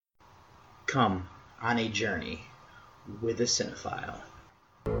Come on a journey with a cinephile.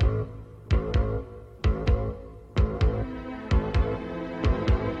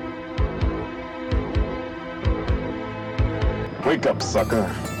 Wake up, sucker.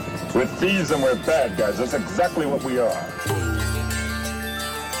 We're thieves and we're bad guys. That's exactly what we are.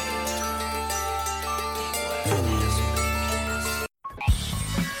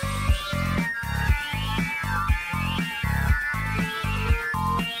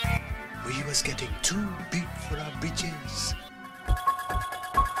 We was getting too big for our britches.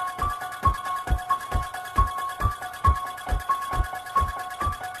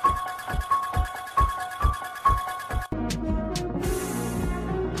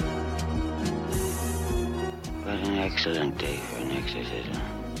 What an excellent day for an exorcism.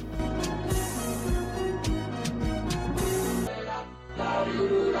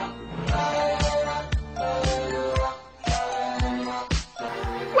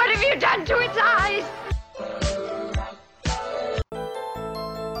 What have you done to its eyes?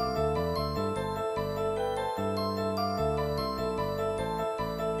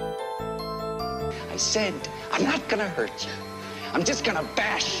 I said, I'm not gonna hurt you. I'm just gonna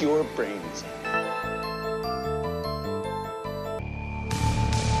bash your brains in.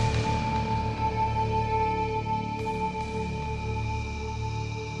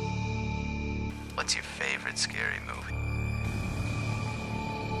 What's your favorite scary movie?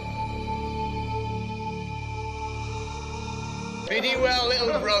 Biddy well,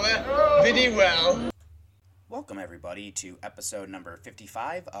 little brother. Biddy well. Welcome, everybody, to episode number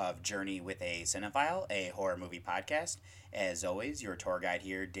 55 of Journey with a Cinephile, a horror movie podcast. As always, your tour guide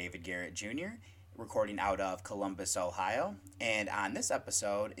here, David Garrett Jr., recording out of Columbus, Ohio. And on this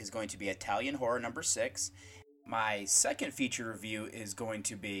episode is going to be Italian Horror number 6. My second feature review is going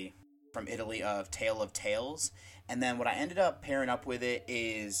to be from Italy of Tale of Tales. And then what I ended up pairing up with it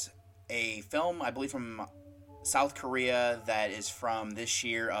is a film, I believe, from South Korea that is from this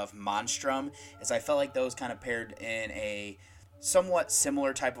year of Monstrum, as I felt like those kind of paired in a somewhat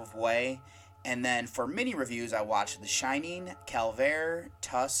similar type of way. And then for mini reviews, I watched The Shining, Calvaire,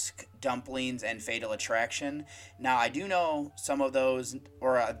 Tusk, Dumplings, and Fatal Attraction. Now, I do know some of those,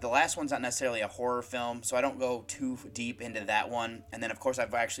 or the last one's not necessarily a horror film, so I don't go too deep into that one. And then, of course,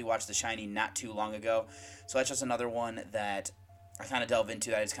 I've actually watched The Shining not too long ago, so that's just another one that I kind of delve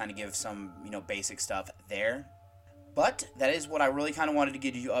into. I just kind of give some, basic stuff there. But that is what I really kind of wanted to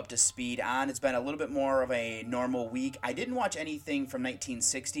get you up to speed on. It's been a little bit more of a normal week. I didn't watch anything from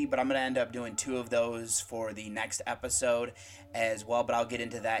 1960, but I'm going to end up doing 2 of those for the next episode as well. But I'll get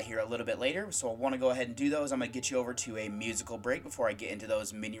into that here a little bit later. So I want to go ahead and do those. I'm going to get you over to a musical break before I get into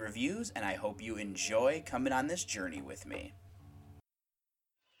those mini reviews. And I hope you enjoy coming on this journey with me.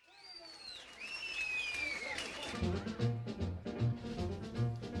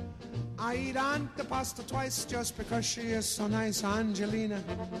 I eat antipasta twice just because she is so nice, Angelina.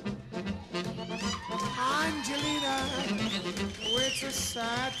 Angelina, waitress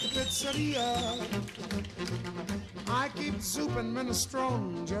at the pizzeria. I keep zooping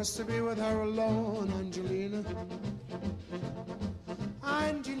minestrone just to be with her alone, Angelina.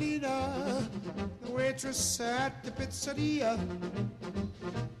 Angelina, the waitress at the pizzeria.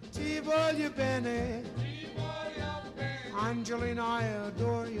 Ti voglio bene. Angelina, I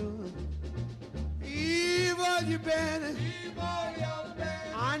adore you. Ti voglio bene.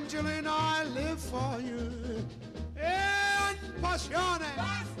 Angelina, I live for you. En passione.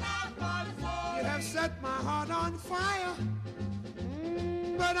 You have set my heart on fire.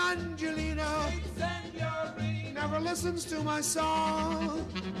 But Angelina never listens to my song.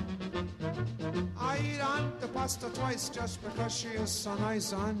 I eat antipasta twice just because she is so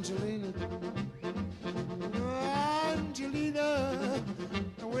nice, Angelina. Angelina,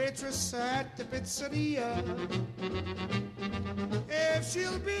 the waitress at the pizzeria. If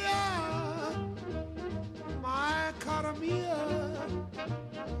she'll be my cara mia,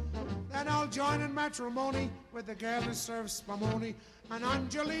 then I'll join in matrimony with the girl who serves spumoni, and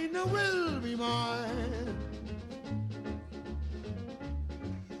Angelina will be mine.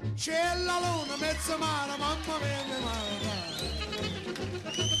 C'è la luna, mezza mare, mamma mia, mi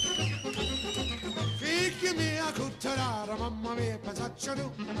figlia mia, cutterara, mamma mia, pensaccia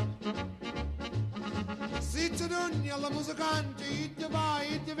tu. Zitta d'ogni alla musicante, idde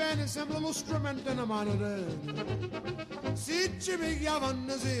vai, idde viene, sembra lo strumento in mano te. Si ci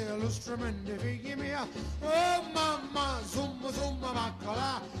pigliavano sì, lo strumento, figli mia. Oh mamma, zumba zumba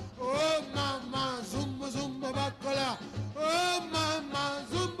baccola. Oh mamma, zumba zumba baccola. Oh mamma,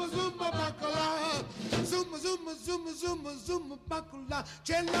 zumba zumba baccola. Zumba zumba zumba zumba zumba baccola.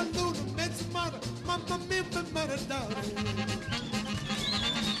 C'è la luna, mezzo mare, mamma mia, mi maradare.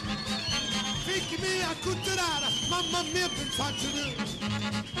 mia, cucciarata, mamma mia, pensaccio tu.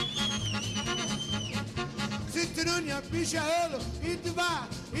 Se tu non ne pisciolo, e ti va,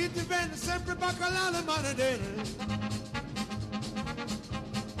 e ti viene sempre baccalà le monete.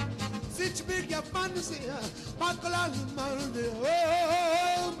 Se ci piglia a fantasia, baccalà le monete.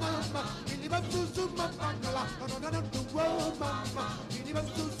 Oh, mamma, mi va su, ma baccalà, oh, mamma, mi va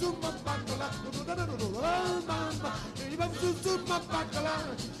su, ma baccalà, oh, mamma, mi va su, ma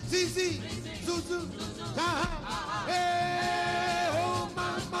baccalà. Sì, su, ah, oh,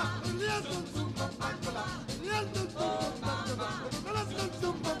 mamma, su, ma baccalà.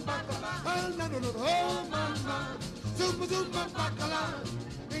 Oh, mamma, zumba, bacala.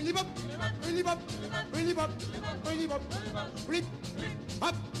 Really bop, really bop, really bop, really bop, rip,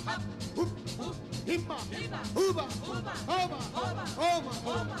 hop, hoop, himba, hooba, oba, oma, oma,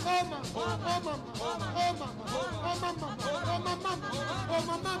 oma, oma,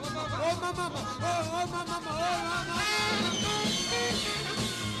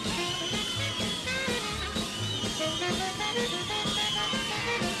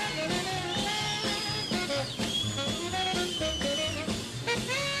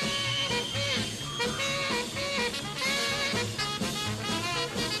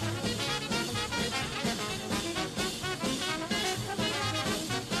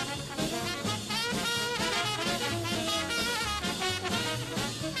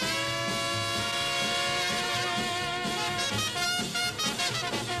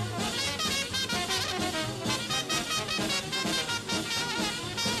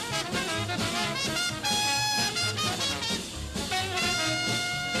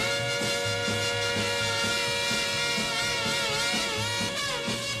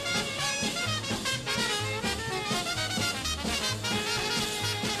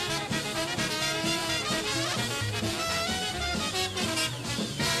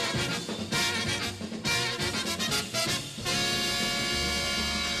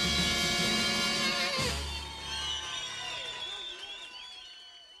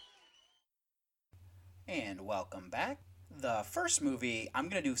 And welcome back. The first movie, I'm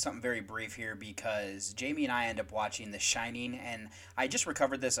going to do something very brief here because Jamie and I end up watching The Shining, and I just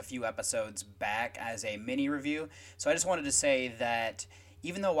recovered this a few episodes back as a mini review. So I just wanted to say that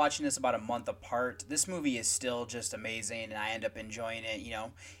even though watching this about a month apart, this movie is still just amazing, and I end up enjoying it,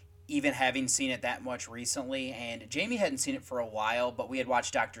 even having seen it that much recently. And Jamie hadn't seen it for a while, but we had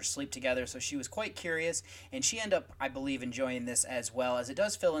watched Dr. Sleep together, so she was quite curious, and she ended up, I believe, enjoying this as well, as it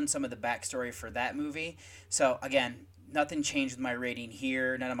does fill in some of the backstory for that movie. So again, nothing changed with my rating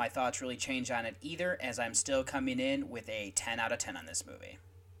here. None of my thoughts really changed on it either, as I'm still coming in with a 10 out of 10 on this movie.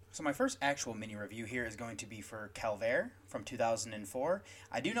 So my first actual mini review here is going to be for Calvaire from 2004.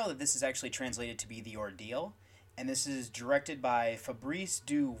 I do know that this is actually translated to be The Ordeal, and this is directed by Fabrice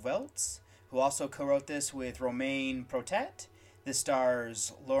Du Weltz, who also co-wrote this with Romain Protet. This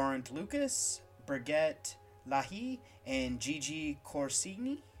stars Laurent Lucas, Brigitte Lahaie, and Gigi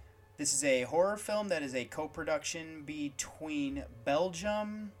Corsigny. This is a horror film that is a co-production between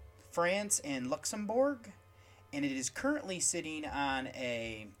Belgium, France, and Luxembourg, and it is currently sitting on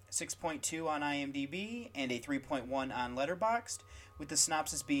a 6.2 on IMDb and a 3.1 on Letterboxd, with the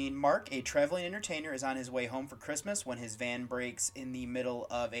synopsis being: Mark, a traveling entertainer, is on his way home for Christmas when his van breaks in the middle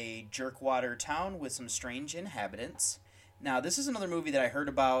of a jerkwater town with some strange inhabitants. Now, this is another movie that I heard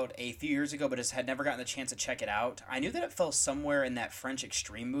about a few years ago, but just had never gotten the chance to check it out. I knew that it fell somewhere in that French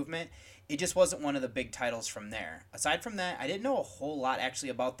extreme movement. It just wasn't one of the big titles from there. Aside from that, I didn't know a whole lot actually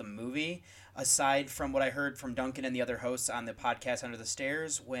about the movie, aside from what I heard from Duncan and the other hosts on the podcast Under the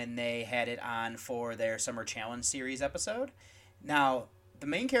Stairs when they had it on for their Summer Challenge series episode. Now, the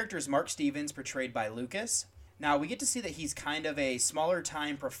main character is Mark Stevens, portrayed by Lucas. Now, we get to see that he's kind of a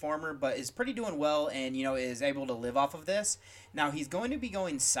smaller-time performer, but is pretty doing well and, is able to live off of this. Now, he's going to be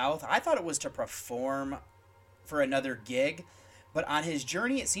going south. I thought it was to perform for another gig, but on his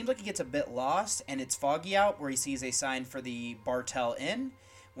journey, it seems like he gets a bit lost, and it's foggy out where he sees a sign for the Bartel Inn.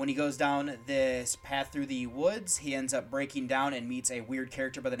 When he goes down this path through the woods, he ends up breaking down and meets a weird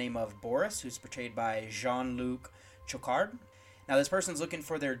character by the name of Boris, who's portrayed by Jean-Luc Chocard. Now, this person's looking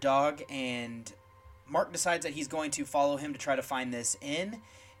for their dog, and Mark decides that he's going to follow him to try to find this inn,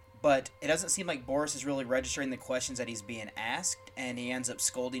 but it doesn't seem like Boris is really registering the questions that he's being asked, and he ends up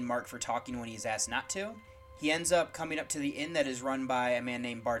scolding Mark for talking when he's asked not to. He ends up coming up to the inn that is run by a man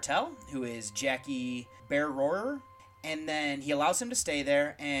named Bartel, who is Jackie Bear-Rohrer, and then he allows him to stay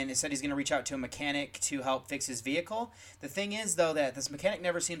there, and he said he's going to reach out to a mechanic to help fix his vehicle. The thing is, though, that this mechanic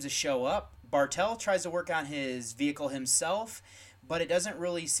never seems to show up. Bartel tries to work on his vehicle himself, but it doesn't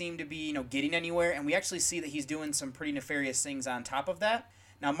really seem to be, getting anywhere, and we actually see that he's doing some pretty nefarious things on top of that.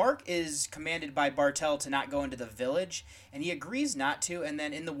 Now, Mark is commanded by Bartell to not go into the village, and he agrees not to, and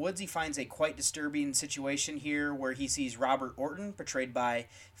then in the woods he finds a quite disturbing situation here where he sees Robert Orton, portrayed by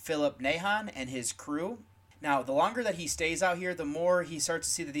Philip Nahan, and his crew. Now, the longer that he stays out here, the more he starts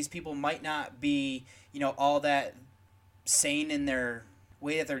to see that these people might not be, all that sane in their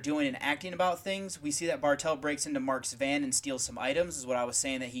way that they're doing and acting about things. We see that Bartell breaks into Mark's van and steals some items, is what I was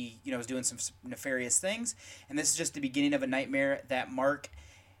saying, that he, is doing some nefarious things. And this is just the beginning of a nightmare that Mark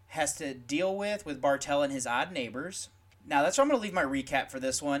has to deal with Bartell and his odd neighbors. Now, that's where I'm going to leave my recap for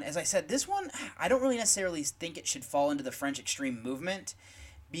this one. As I said, this one, I don't really necessarily think it should fall into the French extreme movement,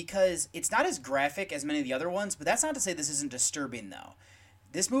 because it's not as graphic as many of the other ones, but that's not to say this isn't disturbing, though.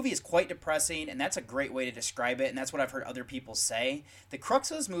 This movie is quite depressing, and that's a great way to describe it, and that's what I've heard other people say. The crux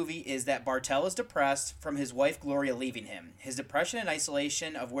of this movie is that Bartell is depressed from his wife Gloria leaving him. His depression and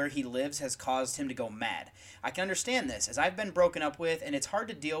isolation of where he lives has caused him to go mad. I can understand this, as I've been broken up with, and it's hard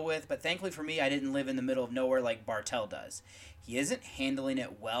to deal with, but thankfully for me, I didn't live in the middle of nowhere like Bartell does. He isn't handling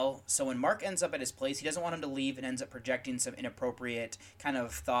it well, so when Mark ends up at his place, he doesn't want him to leave and ends up projecting some inappropriate kind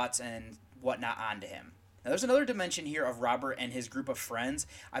of thoughts and whatnot onto him. Now, there's another dimension here of Robert and his group of friends.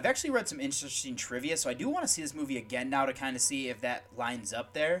 I've actually read some interesting trivia, so I do want to see this movie again now to kind of see if that lines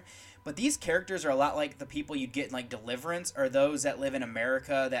up there. But these characters are a lot like the people you'd get in, like, Deliverance, or those that live in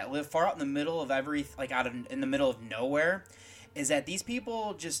America, that live far out in the middle of in the middle of nowhere, is that these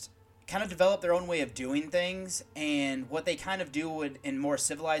people just kind of develop their own way of doing things, and what they kind of do would, in more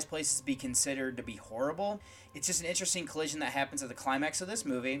civilized places, be considered to be horrible. It's just an interesting collision that happens at the climax of this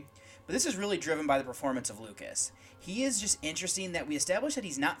movie. But this is really driven by the performance of Lucas. He is just interesting that we establish that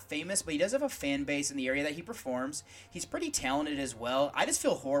he's not famous, but he does have a fan base in the area that he performs. He's pretty talented as well. I just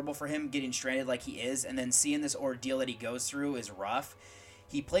feel horrible for him getting stranded like he is, and then seeing this ordeal that he goes through is rough.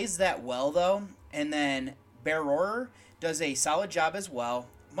 He plays that well, though, and then Bear Rohrer does a solid job as well.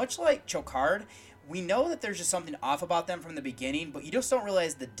 Much like Chocard, we know that there's just something off about them from the beginning, but you just don't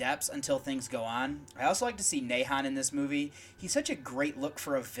realize the depths until things go on. I also like to see Nahan in this movie. He's such a great look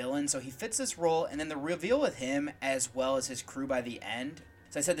for a villain, so he fits this role, and then the reveal with him as well as his crew by the end.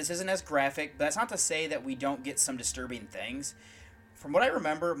 So I said this isn't as graphic, but that's not to say that we don't get some disturbing things. From what I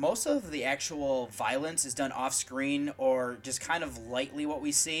remember, most of the actual violence is done off screen or just kind of lightly what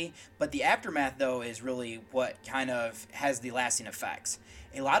we see, but the aftermath, though, is really what kind of has the lasting effects.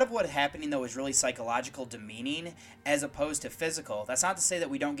 A lot of what's happening, though, is really psychological demeaning as opposed to physical. That's not to say that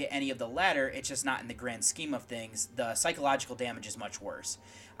we don't get any of the latter, it's just not in the grand scheme of things. The psychological damage is much worse.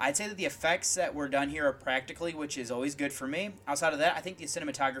 I'd say that the effects that were done here are practically, which is always good for me. Outside of that, I think the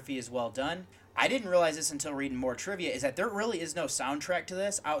cinematography is well done. I didn't realize this until reading more trivia, is that there really is no soundtrack to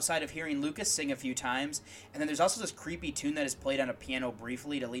this outside of hearing Lucas sing a few times, and then there's also this creepy tune that is played on a piano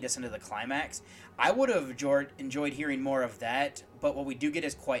briefly to lead us into the climax. I would have enjoyed hearing more of that, but what we do get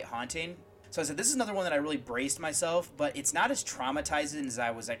is quite haunting. So I said, this is another one that I really braced myself, but it's not as traumatizing as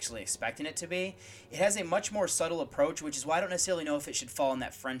I was actually expecting it to be. It has a much more subtle approach, which is why I don't necessarily know if it should fall in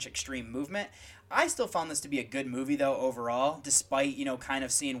that French extreme movement. I still found this to be a good movie, though, overall, despite, kind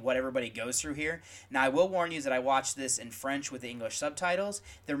of seeing what everybody goes through here. Now, I will warn you that I watched this in French with the English subtitles.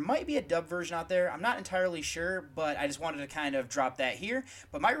 There might be a dub version out there. I'm not entirely sure, but I just wanted to kind of drop that here.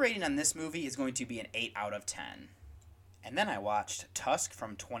 But my rating on this movie is going to be an 8 out of 10. And then I watched Tusk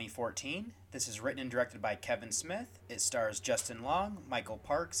from 2014. This is written and directed by Kevin Smith. It stars Justin Long, Michael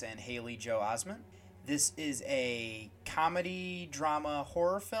Parks, and Haley Joel Osment. This is a comedy, drama,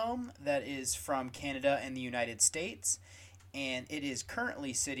 horror film that is from Canada and the United States, and it is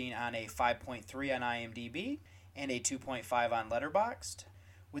currently sitting on a 5.3 on IMDb and a 2.5 on Letterboxd,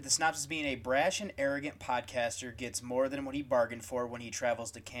 with the synopsis being a brash and arrogant podcaster gets more than what he bargained for when he travels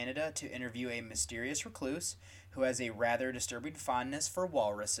to Canada to interview a mysterious recluse who has a rather disturbing fondness for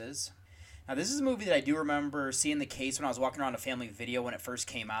walruses. Now, this is a movie that I do remember seeing the case when I was walking around a family video when it first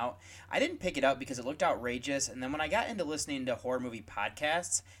came out. I didn't pick it up because it looked outrageous, and then when I got into listening to horror movie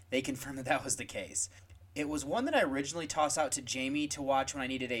podcasts, they confirmed that was the case. It was one that I originally tossed out to Jamie to watch when I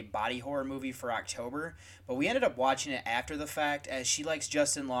needed a body horror movie for October, but we ended up watching it after the fact as she likes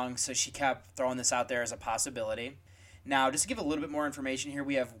Justin Long, so she kept throwing this out there as a possibility. Now, just to give a little bit more information here,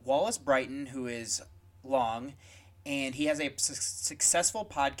 we have Wallace Brighton, who is Long, and he has a successful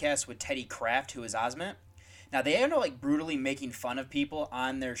podcast with Teddy Kraft, who is Osment. Now, they end up brutally making fun of people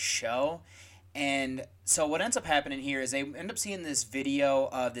on their show, and so what ends up happening here is they end up seeing this video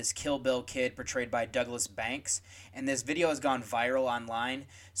of this Kill Bill kid portrayed by Douglas Banks, and this video has gone viral online.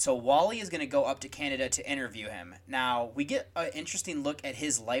 So Wally is going to go up to Canada to interview him. Now, we get an interesting look at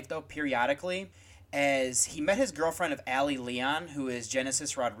his life, though, periodically, as he met his girlfriend of Ali Leon, who is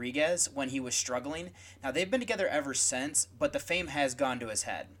Genesis Rodriguez, when he was struggling. Now, they've been together ever since, but the fame has gone to his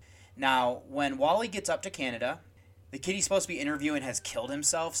head. Now, when Wally gets up to Canada, the kid he's supposed to be interviewing has killed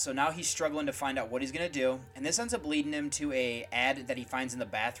himself, so now he's struggling to find out what he's going to do, and this ends up leading him to a ad that he finds in the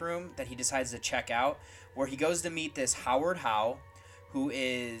bathroom that he decides to check out, where he goes to meet this Howard Howe, who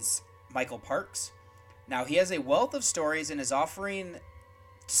is Michael Parks. Now, he has a wealth of stories and is offering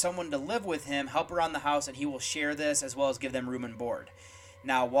someone to live with him, help around the house, and he will share this as well as give them room and board.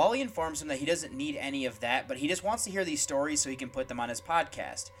 Now, Wally informs him that he doesn't need any of that, but he just wants to hear these stories so he can put them on his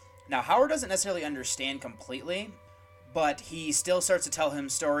podcast. Now, Howard doesn't necessarily understand completely, but he still starts to tell him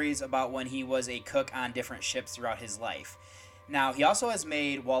stories about when he was a cook on different ships throughout his life. Now, he also has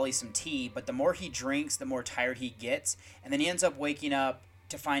made Wally some tea, but the more he drinks, the more tired he gets, and then he ends up waking up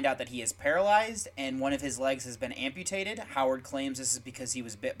to find out that he is paralyzed and one of his legs has been amputated. Howard claims this is because he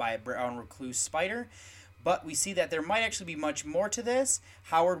was bit by a brown recluse spider, but we see that there might actually be much more to this.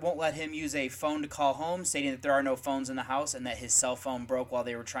 Howard won't let him use a phone to call home, stating that there are no phones in the house and that his cell phone broke while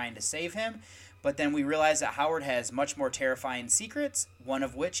they were trying to save him. But then we realize that Howard has much more terrifying secrets, one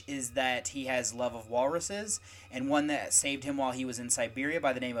of which is that he has love of walruses, and one that saved him while he was in Siberia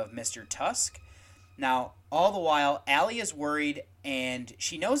by the name of Mr. Tusk. Now, all the while, Allie is worried, and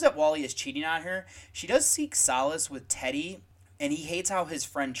she knows that Wally is cheating on her. She does seek solace with Teddy, and he hates how his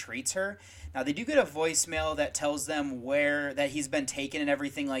friend treats her. Now, they do get a voicemail that tells them where that he's been taken and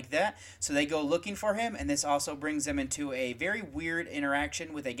everything like that, so they go looking for him, and this also brings them into a very weird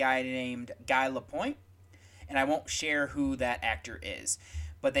interaction with a guy named Guy Lapointe, and I won't share who that actor is,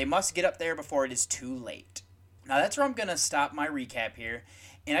 but they must get up there before it is too late. Now, that's where I'm going to stop my recap here.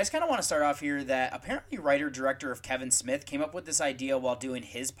 And I just kind of want to start off here that apparently writer-director of Kevin Smith came up with this idea while doing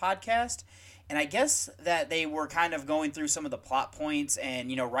his podcast. And I guess that they were kind of going through some of the plot points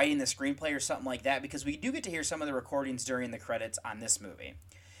and, writing the screenplay or something like that, because we do get to hear some of the recordings during the credits on this movie.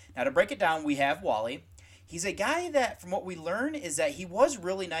 Now, to break it down, we have Wally. He's a guy that, from what we learn, is that he was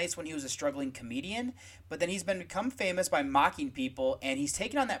really nice when he was a struggling comedian, but then he's become famous by mocking people, and he's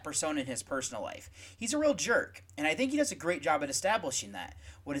taken on that persona in his personal life. He's a real jerk, and I think he does a great job at establishing that.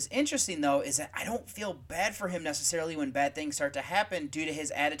 What is interesting, though, is that I don't feel bad for him necessarily when bad things start to happen due to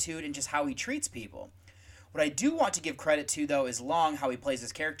his attitude and just how he treats people. What I do want to give credit to, though, is Long, how he plays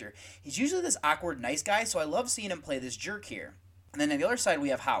his character. He's usually this awkward, nice guy, so I love seeing him play this jerk here. And then on the other side, we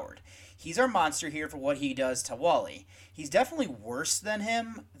have Howard. He's our monster here for what he does to Wally. He's definitely worse than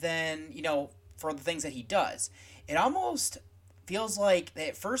him for the things that he does. It almost feels like they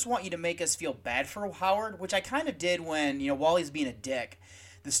at first want you to make us feel bad for Howard, which I kind of did when, Wally's being a dick.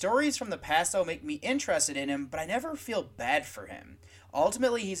 The stories from the past, though, make me interested in him, but I never feel bad for him.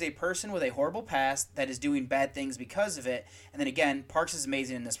 Ultimately, he's a person with a horrible past that is doing bad things because of it, and then again, Parks is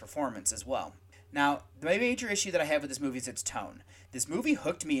amazing in this performance as well. Now, the major issue that I have with this movie is its tone. This movie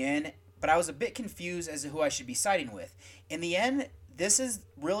hooked me in, but I was a bit confused as to who I should be siding with. In the end, this is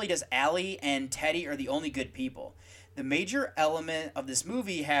really just Allie and Teddy are the only good people. The major element of this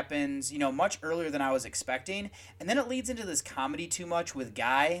movie happens, much earlier than I was expecting, and then it leads into this comedy too much with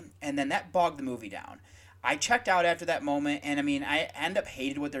Guy, and then that bogged the movie down. I checked out after that moment, and I end up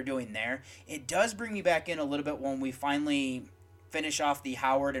hated what they're doing there. It does bring me back in a little bit when we finally finish off the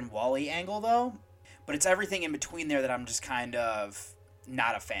Howard and Wally angle, though, but it's everything in between there that I'm just kind of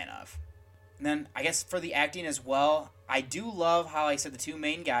not a fan of. And then, I guess for the acting as well, I do love how I said the two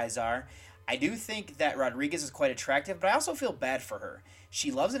main guys are. I do think that Rodriguez is quite attractive, but I also feel bad for her.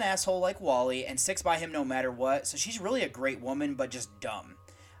 She loves an asshole like Wally and sticks by him no matter what, so she's really a great woman, but just dumb.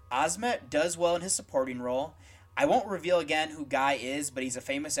 Osment does well in his supporting role. I won't reveal again who Guy is, but he's a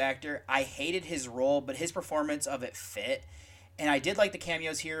famous actor. I hated his role, but his performance of it fit. And I did like the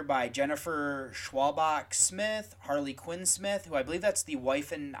cameos here by Jennifer Schwalbach Smith, Harley Quinn Smith, who I believe that's the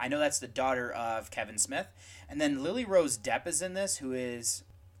wife and I know that's the daughter of Kevin Smith. And then Lily Rose Depp is in this, who is,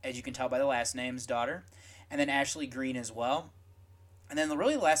 as you can tell by the last name's daughter. And then Ashley Greene as well. And then the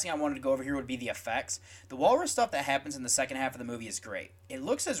last thing I wanted to go over here would be the effects. The walrus stuff that happens in the second half of the movie is great. It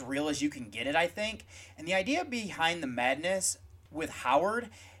looks as real as you can get it, I think. And the idea behind the madness with Howard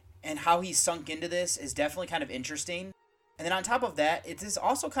and how he's sunk into this is definitely kind of interesting. And then on top of that, it is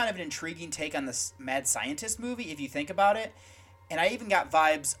also kind of an intriguing take on this mad scientist movie, if you think about it. And I even got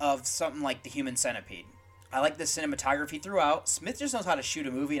vibes of something like The Human Centipede. I like the cinematography throughout. Smith just knows how to shoot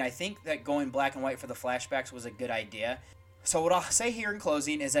a movie, and I think that going black and white for the flashbacks was a good idea. So what I'll say here in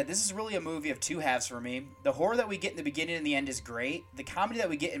closing is that this is really a movie of two halves for me. The horror that we get in the beginning and the end is great. The comedy that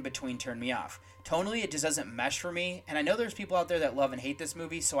we get in between turned me off. Tonally, it just doesn't mesh for me. And I know there's people out there that love and hate this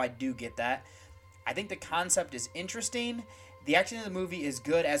movie, so I do get that. I think the concept is interesting, The action of the movie is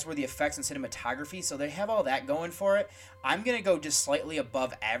good, as were the effects and cinematography, so they have all that going for it. I'm going to go just slightly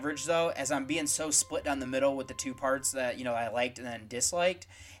above average, though, as I'm being so split down the middle with the two parts that, I liked and then disliked.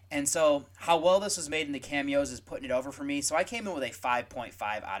 And so how well this was made in the cameos is putting it over for me, so I came in with a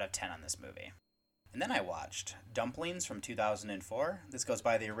 5.5 out of 10 on this movie. And then I watched Dumplings from 2004. This goes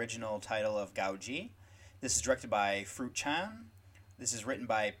by the original title of Gao Ji. This is directed by Fruit Chan. This is written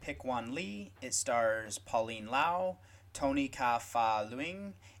by Pick Wan Lee. It stars Pauline Lau, Tony Ka Fa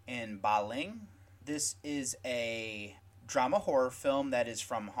Luing, and Ba Ling. This is a drama horror film that is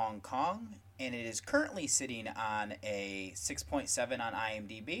from Hong Kong, and it is currently sitting on a 6.7 on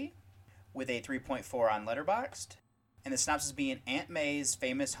IMDb with a 3.4 on Letterboxd. And the synopsis being, Aunt May's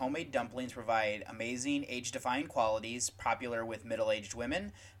famous homemade dumplings provide amazing age-defying qualities, popular with middle-aged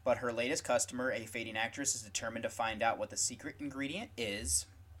women, but her latest customer, a fading actress, is determined to find out what the secret ingredient is.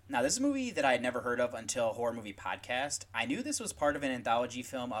 Now, this is a movie that I had never heard of until Horror Movie Podcast. I knew this was part of an anthology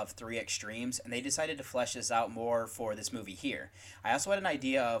film of Three Extremes, and they decided to flesh this out more for this movie here. I also had an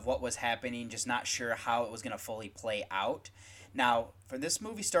idea of what was happening, just not sure how it was going to fully play out. Now, for this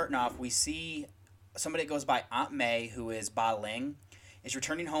movie starting off, we see somebody that goes by Aunt May, who is Ba Ling, is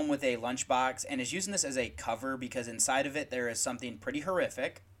returning home with a lunchbox and is using this as a cover because inside of it there is something pretty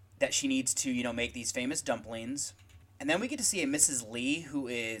horrific that she needs to, make these famous dumplings. And then we get to see a Mrs. Lee, who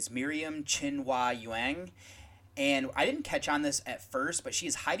is Miriam Chin-Hua Yuang. And I didn't catch on this at first, but she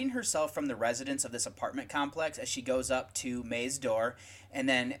is hiding herself from the residents of this apartment complex as she goes up to May's door. And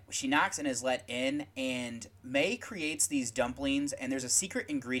then she knocks and is let in, and May creates these dumplings, and there's a secret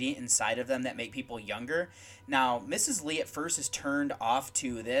ingredient inside of them that make people younger. Now, Mrs. Lee at first is turned off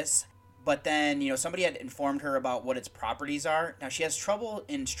to this, but then, somebody had informed her about what its properties are. Now, she has trouble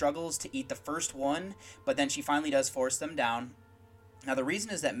and struggles to eat the first one, but then she finally does force them down. Now, the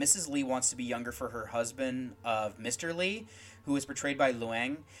reason is that Mrs. Lee wants to be younger for her husband of Mr. Lee, who is portrayed by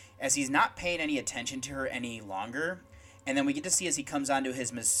Luang, as he's not paying any attention to her any longer. And then we get to see as he comes on to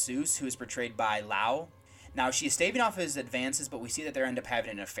his masseuse, who is portrayed by Lau. Now, she is staving off his advances, but we see that they end up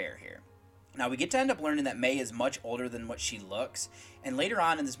having an affair here. Now, we get to end up learning that May is much older than what she looks. And later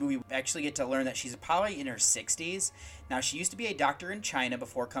on in this movie, we actually get to learn that she's probably in her 60s. Now, she used to be a doctor in China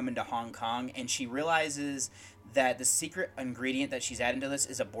before coming to Hong Kong, and she realizes that the secret ingredient that she's adding to this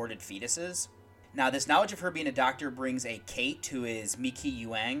is aborted fetuses. Now, this knowledge of her being a doctor brings a Kate, who is Miki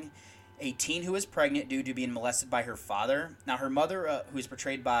Yuang, a teen who is pregnant due to being molested by her father. Now, her mother, who is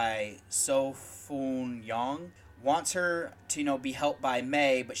portrayed by So Foon Young, wants her to, be helped by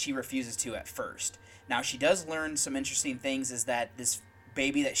May, but she refuses to at first. Now, she does learn some interesting things, is that this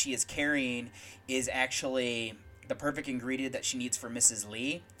baby that she is carrying is actually the perfect ingredient that she needs for Mrs.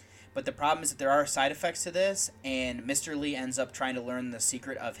 Lee. But the problem is that there are side effects to this, and Mr. Lee ends up trying to learn the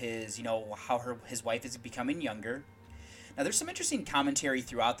secret of his, how his wife is becoming younger. Now, there's some interesting commentary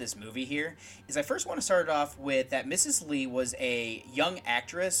throughout this movie here. I first want to start off with that Mrs. Lee was a young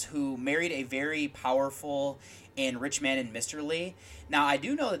actress who married a very powerful and rich man in Mr. Lee. Now, I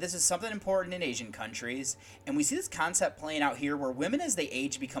do know that this is something important in Asian countries, and we see this concept playing out here where women as they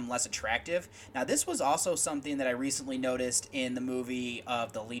age become less attractive. Now, this was also something that I recently noticed in the movie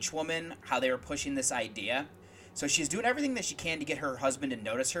of The Leech Woman, how they were pushing this idea. So she's doing everything that she can to get her husband to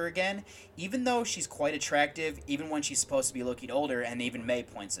notice her again, even though she's quite attractive, even when she's supposed to be looking older, and even May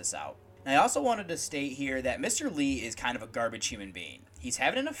points this out. Now, I also wanted to state here that Mr. Lee is kind of a garbage human being. He's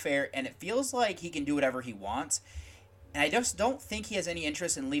having an affair, and it feels like he can do whatever he wants. And I just don't think he has any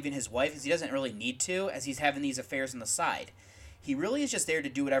interest in leaving his wife, because he doesn't really need to, as he's having these affairs on the side. He really is just there to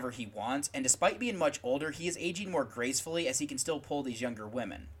do whatever he wants, and despite being much older, he is aging more gracefully as he can still pull these younger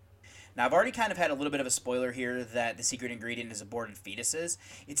women. Now, I've already kind of had a little bit of a spoiler here that the secret ingredient is aborted fetuses.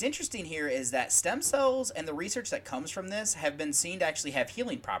 It's interesting here is that stem cells and the research that comes from this have been seen to actually have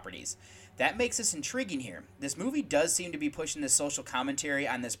healing properties. That makes this intriguing here. This movie does seem to be pushing this social commentary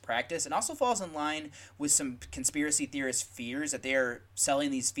on this practice, and also falls in line with some conspiracy theorist fears that they are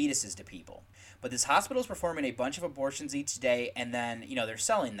selling these fetuses to people. But this hospital is performing a bunch of abortions each day, and then, they're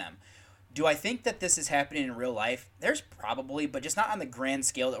selling them. Do I think that this is happening in real life? There's probably, but just not on the grand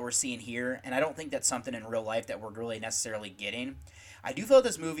scale that we're seeing here, and I don't think that's something in real life that we're really necessarily getting. I do feel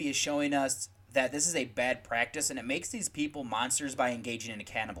this movie is showing us that this is a bad practice, and it makes these people monsters by engaging in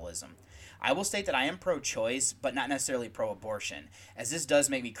cannibalism. I will state that I am pro-choice, but not necessarily pro-abortion, as this does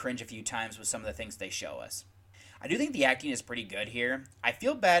make me cringe a few times with some of the things they show us. I do think the acting is pretty good here. I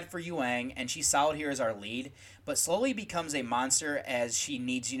feel bad for Yuang, and she's solid here as our lead, but slowly becomes a monster as she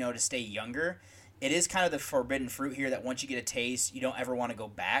needs, to stay younger. It is kind of the forbidden fruit here that once you get a taste, you don't ever want to go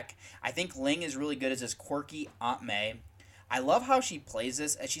back. I think Ling is really good as this quirky Aunt May. I love how she plays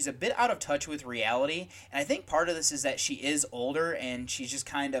this. She's a bit out of touch with reality, and I think part of this is that she is older and she's just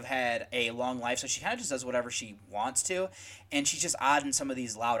kind of had a long life, so she kind of just does whatever she wants to, and she's just odd in some of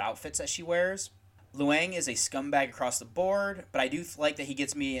these loud outfits that she wears. Luang is a scumbag across the board, but I do like that he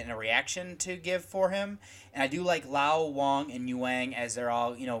gets me in a reaction to give for him, and I do like Lao, Wong, and Yuang as they're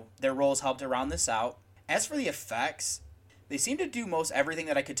all, their roles helped to round this out. As for the effects, they seem to do most everything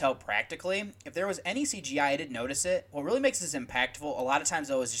that I could tell practically. If there was any CGI, I didn't notice it. What really makes this impactful a lot of times,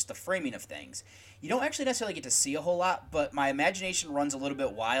 though, is just the framing of things. You don't actually necessarily get to see a whole lot, but my imagination runs a little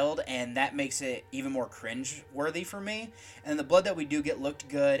bit wild, and that makes it even more cringe-worthy for me. And the blood that we do get looked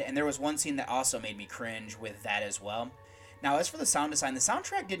good, and there was one scene that also made me cringe with that as well. Now, as for the sound design, the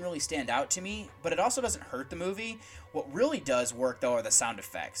soundtrack didn't really stand out to me, but it also doesn't hurt the movie. What really does work, though, are the sound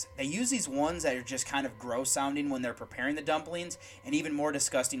effects. They use these ones that are just kind of gross sounding when they're preparing the dumplings, and even more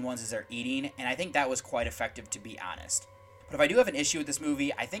disgusting ones as they're eating, and I think that was quite effective, to be honest. But if I do have an issue with this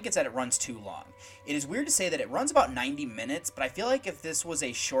movie, I think it's that it runs too long. It is weird to say that it runs about 90 minutes, but I feel like if this was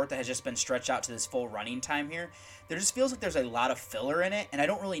a short that has just been stretched out to this full running time here, there just feels like there's a lot of filler in it, and I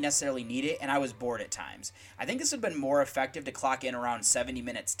don't really necessarily need it, and I was bored at times. I think this would have been more effective to clock in around 70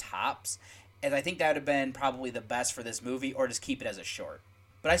 minutes tops, as I think that would have been probably the best for this movie, or just keep it as a short.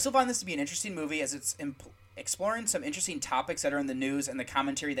 But I still find this to be an interesting movie, as it's exploring some interesting topics that are in the news and the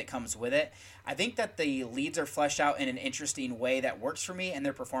commentary that comes with it. I think that the leads are fleshed out in an interesting way that works for me, and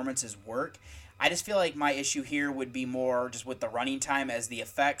their performances work. I just feel like my issue here would be more just with the running time, as the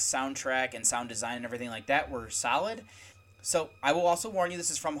effects, soundtrack, and sound design and everything like that were solid. So I will also warn you,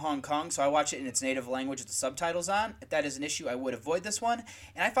 this is from Hong Kong, so I watch it in its native language with the subtitles on. If that is an issue, I would avoid this one.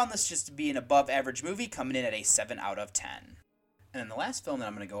 And I found this just to be an above average movie, coming in at a 7 out of 10. And then the last film that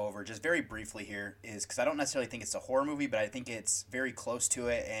I'm going to go over just very briefly here is, because I don't necessarily think it's a horror movie, but I think it's very close to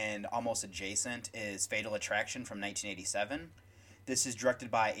it and almost adjacent, is Fatal Attraction from 1987. This is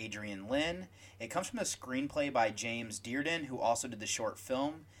directed by Adrian Lin. It comes from a screenplay by James Dearden, who also did the short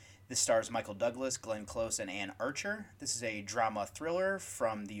film. This stars Michael Douglas, Glenn Close, and Anne Archer. This is a drama thriller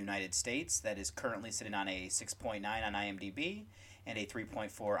from the United States that is currently sitting on a 6.9 on IMDb and a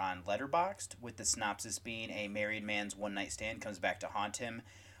 3.4 on Letterboxd, with the synopsis being a married man's one-night stand comes back to haunt him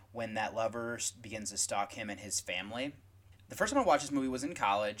when that lover begins to stalk him and his family. The first time I watched this movie was in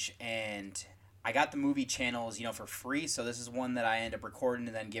college, and I got the movie channels, for free, so this is one that I ended up recording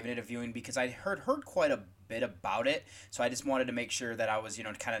and then giving it a viewing because I heard quite a bit about it, so I just wanted to make sure that I was,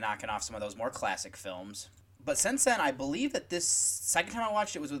 kind of knocking off some of those more classic films. But since then, I believe that this second time I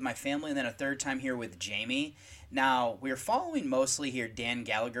watched it was with my family, and then a third time here with Jamie. Now, we're following mostly here Dan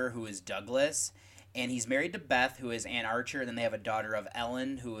Gallagher, who is Douglas, and he's married to Beth, who is Anne Archer, and then they have a daughter of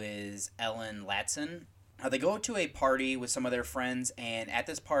Ellen, who is Ellen Latson. Now, they go to a party with some of their friends, and at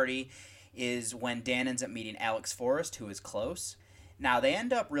this party is when Dan ends up meeting Alex Forrest, who is Close. Now, they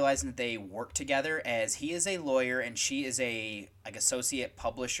end up realizing that they work together, as he is a lawyer and she is a associate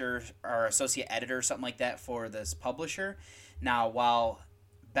publisher or associate editor or something like that for this publisher. Now, while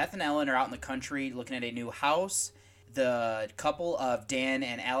Beth and Ellen are out in the country looking at a new house, the couple of Dan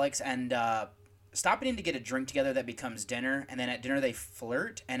and Alex end up stopping in to get a drink together that becomes dinner, and then at dinner they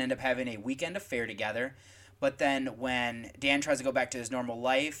flirt and end up having a weekend affair together. But then when Dan tries to go back to his normal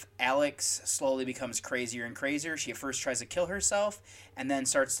life, Alex slowly becomes crazier and crazier. She at first tries to kill herself and then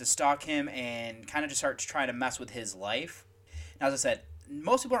starts to stalk him and kind of just starts trying to mess with his life. Now, as I said,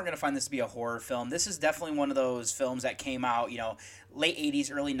 most people aren't going to find this to be a horror film. This is definitely one of those films that came out, late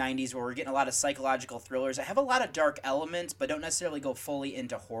 80s, early 90s, where we're getting a lot of psychological thrillers that have a lot of dark elements but don't necessarily go fully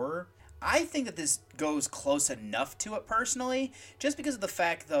into horror. I think that this goes close enough to it personally, just because of the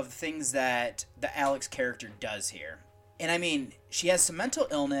fact of things that the Alex character does here. And I mean, she has some mental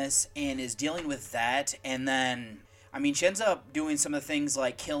illness and is dealing with that, and then, she ends up doing some of the things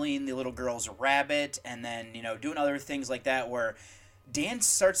like killing the little girl's rabbit, and then, doing other things like that where Dan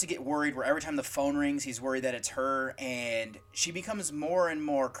starts to get worried where every time the phone rings, he's worried that it's her, and she becomes more and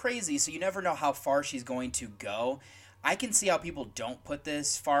more crazy, so you never know how far she's going to go. I can see how people don't put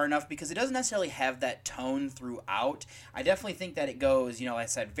this far enough because it doesn't necessarily have that tone throughout. I definitely think that it goes, like I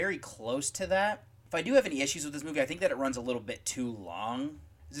said, very close to that. If I do have any issues with this movie, I think that it runs a little bit too long.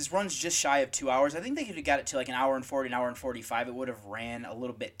 This runs just shy of 2 hours. I think they could have got it to like an hour and 40, an hour and 45. It would have ran a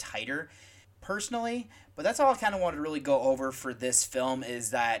little bit tighter, personally. But that's all I kind of wanted to really go over for this film, is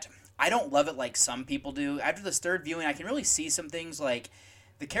that I don't love it like some people do. After this third viewing, I can really see some things like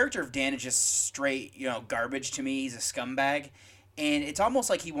the character of Dan is just straight, garbage to me. He's a scumbag. And it's almost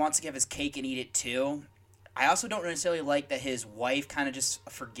like he wants to have his cake and eat it too. I also don't necessarily like that his wife kind of just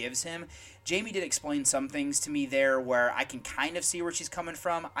forgives him. Jamie did explain some things to me there where I can kind of see where she's coming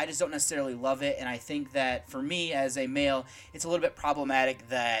from. I just don't necessarily love it, and I think that for me as a male, it's a little bit problematic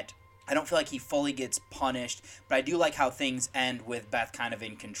that I don't feel like he fully gets punished, but I do like how things end with Beth kind of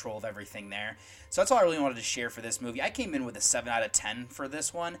in control of everything there. So that's all I really wanted to share for this movie. I came in with a 7 out of 10 for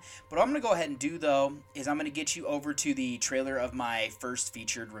this one, but what I'm going to go ahead and do, though, is I'm going to get you over to the trailer of my first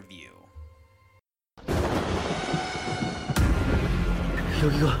featured review.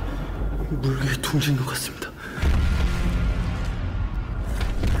 여기가 물개의 둥지인 것 같습니다.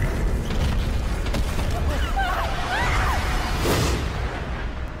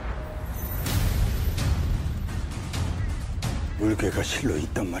 물개가 실로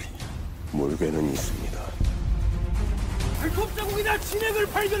있단 말이냐? 물개는 있습니다. 발톱 자국이나 진액을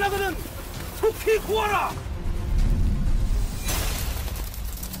발견하거든 속히 구하라.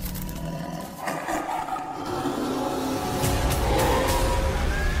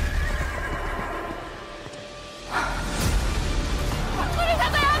 손을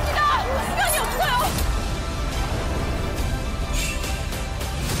잡아야 합니다. 시간이 없어요.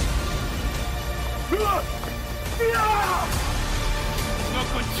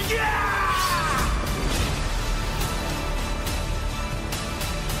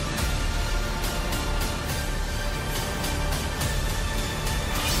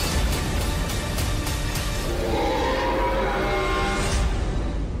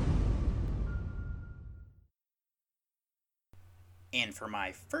 And for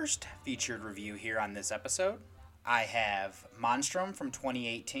my first featured review here on this episode, I have Monstrum from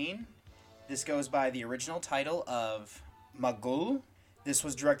 2018. This goes by the original title of Magul. This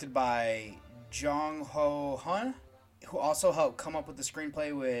was directed by Jong Ho Hun, who also helped come up with the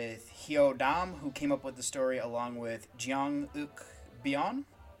screenplay with Hyo Dam, who came up with the story along with Jeong Uk Byeon.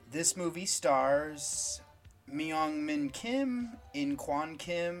 This movie stars Myung Min Kim, In Kwon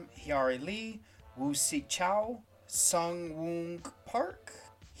Kim, Hyari Lee, Woo Sik Chow, Sung Woong Park,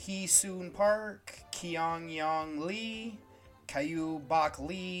 Hee Soon Park, Kyung Young Lee, Kyu Bak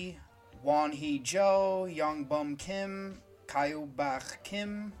Lee, Won Hee Jo, Young Bum Kim, Kyu Bak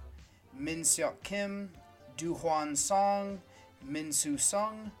Kim, Min Seok Kim, Do Hwan Song, Min Soo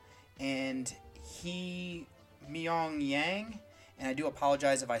Sung, and Hee Myung Yang. And I do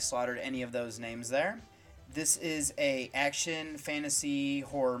apologize if I slaughtered any of those names there. This is a action, fantasy,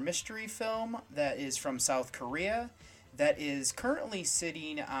 horror, mystery film that is from South Korea that is currently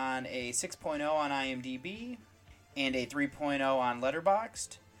sitting on a 6.0 on IMDb and a 3.0 on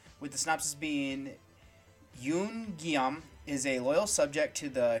Letterboxd, with the synopsis being Yoon Gyam is a loyal subject to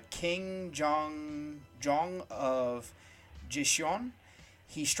the King Jong of Jicheon.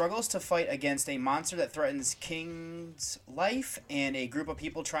 He struggles to fight against a monster that threatens King's life and a group of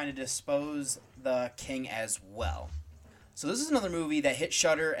people trying to dispose the king as well. So this is another movie that hit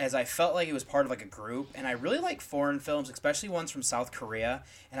Shudder as I felt like it was part of like a group, and I really like foreign films, especially ones from South Korea,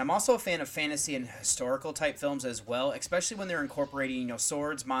 and I'm also a fan of fantasy and historical type films as well, especially when they're incorporating,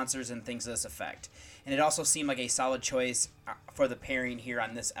 swords, monsters, and things to this effect. And it also seemed like a solid choice for the pairing here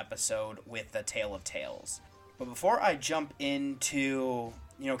on this episode with The Tale of Tales. But before I jump into,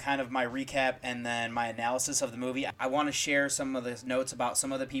 kind of my recap and then my analysis of the movie, I want to share some of the notes about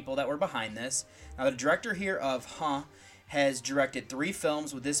some of the people that were behind this. Now, the director here of Huh has directed 3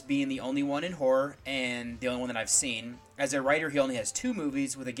 films, with this being the only one in horror and the only one that I've seen. As a writer, he only has 2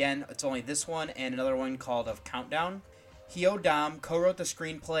 movies, with, again, it's only this one and another one called of Countdown. Hyo Dam co-wrote the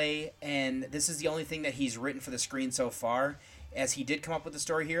screenplay, and this is the only thing that he's written for the screen so far, as he did come up with the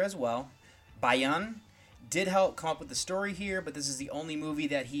story here as well. Bayan did help come up with the story here, but this is the only movie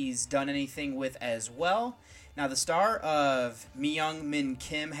that he's done anything with as well. Now, the star of Myung Min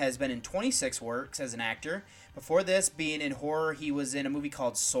Kim has been in 26 works as an actor. Before this, being in horror, he was in a movie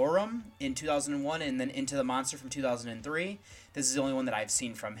called Sorum in 2001 and then Into the Monster from 2003. This is the only one that I've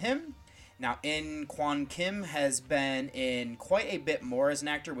seen from him. Now, In Kwon Kim has been in quite a bit more as an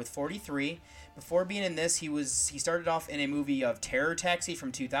actor with 43. Before being in this, he started off in a movie of Terror Taxi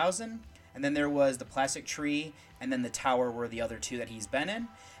from 2000. And then there was The Plastic Tree, and then The Tower were the other 2 that he's been in.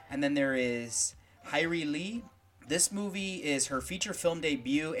 And then there is Hyari Lee. This movie is her feature film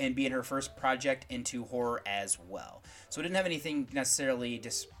debut and being her first project into horror as well. So I didn't have anything necessarily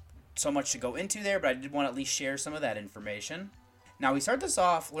just so much to go into there, but I did want to at least share some of that information. Now, we start this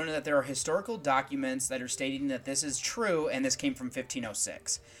off learning that there are historical documents that are stating that this is true, and this came from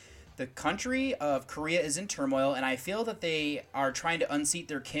 1506. The country of Korea is in turmoil, and I feel that they are trying to unseat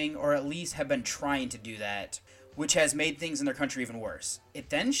their king, or at least have been trying to do that, which has made things in their country even worse. It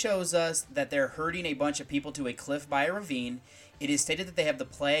then shows us that they're herding a bunch of people to a cliff by a ravine, it is stated that they have the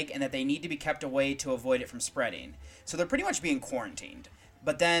plague and that they need to be kept away to avoid it from spreading. So they're pretty much being quarantined.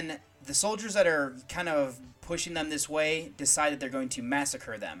 But then the soldiers that are kind of pushing them this way decide that they're going to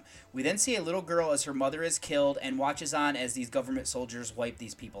massacre them. We then see a little girl as her mother is killed and watches on as these government soldiers wipe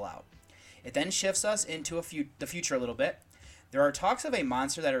these people out. It then shifts us into the future a little bit. There are talks of a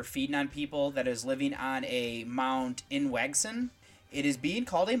monster that are feeding on people that is living on a Mount Inwagsen. It is being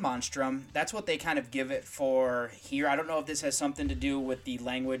called a monstrum. That's what they kind of give it for here. I don't know if this has something to do with the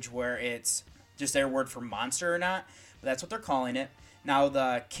language where it's just their word for monster or not, but that's what they're calling it. Now,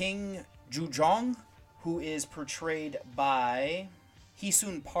 the King Jujong, who is portrayed by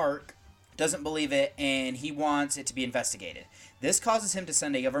Hee-Sun Park, doesn't believe it, and he wants it to be investigated. This causes him to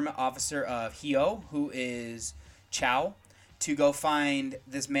send a government officer of Hyo, who is Chow, to go find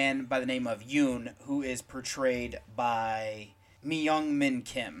this man by the name of Yoon, who is portrayed by Myung-Min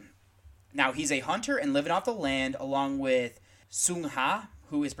Kim. Now, he's a hunter and living off the land, along with Sung-ha,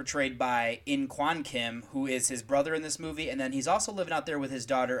 who is portrayed by In Kwan Kim, who is his brother in this movie, and then he's also living out there with his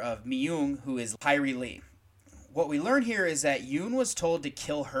daughter of Myung, who is Hyri Lee. What we learn here is that Yoon was told to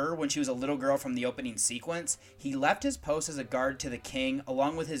kill her when she was a little girl from the opening sequence. He left his post as a guard to the king,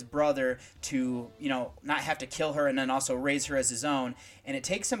 along with his brother, to, not have to kill her and then also raise her as his own, and it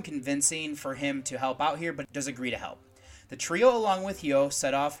takes some convincing for him to help out here, but does agree to help. The trio, along with Hyo,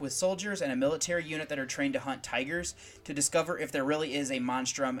 set off with soldiers and a military unit that are trained to hunt tigers to discover if there really is a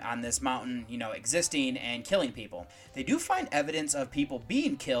monstrum on this mountain, existing and killing people. They do find evidence of people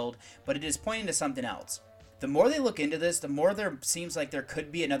being killed, but it is pointing to something else. The more they look into this, the more there seems like there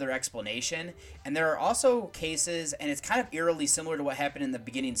could be another explanation, and there are also cases, and it's kind of eerily similar to what happened in the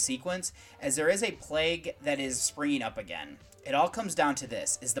beginning sequence, as there is a plague that is springing up again. It all comes down to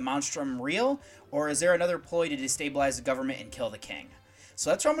this: is the monstrum real, or is there another ploy to destabilize the government and kill the king? So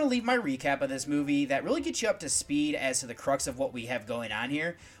that's where I'm going to leave my recap of this movie that really gets you up to speed as to the crux of what we have going on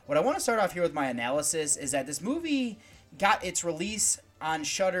here. What I want to start off here with my analysis is that this movie got its release on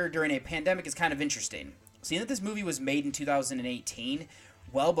Shudder during a pandemic is kind of interesting. Seeing that this movie was made in 2018,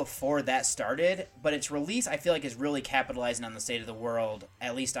 well before that started, but its release I feel like is really capitalizing on the state of the world,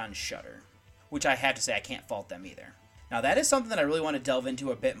 at least on Shudder, which I have to say I can't fault them either. Now, that is something that I really want to delve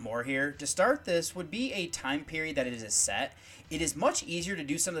into a bit more here. To start, this would be a time period that it is set. It is much easier to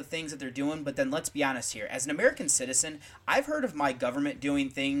do some of the things that they're doing, but then let's be honest here. As an American citizen, I've heard of my government doing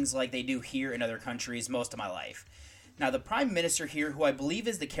things like they do here in other countries most of my life. Now, the Prime Minister here, who I believe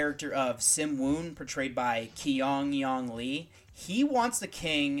is the character of Sim Woon, portrayed by Kyung-Yong Lee, he wants the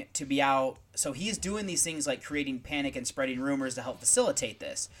king to be out, so he's doing these things like creating panic and spreading rumors to help facilitate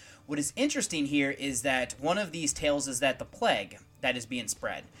this. What is interesting here is that one of these tales is that the plague that is being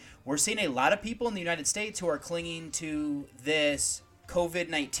spread. We're seeing a lot of people in the United States who are clinging to this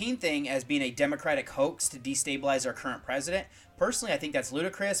COVID-19 thing as being a Democratic hoax to destabilize our current president. Personally, I think that's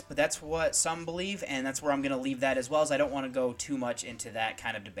ludicrous, but that's what some believe, and that's where I'm going to leave that, as well as I don't want to go too much into that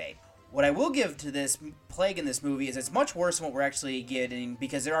kind of debate. What I will give to this plague in this movie is it's much worse than what we're actually getting,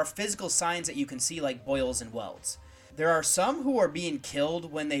 because there are physical signs that you can see, like boils and welts. There are some who are being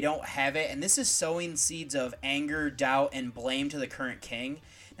killed when they don't have it, and this is sowing seeds of anger, doubt, and blame to the current king.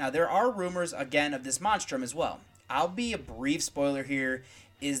 Now, there are rumors, again, of this monstrum as well. I'll be a brief spoiler here,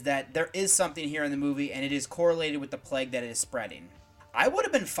 is that there is something here in the movie, and it is correlated with the plague that it is spreading. I would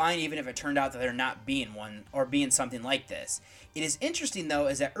have been fine even if it turned out that there not being one, or being something like this. It is interesting, though,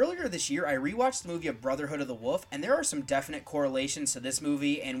 is that earlier this year, I rewatched the movie of Brotherhood of the Wolf, and there are some definite correlations to this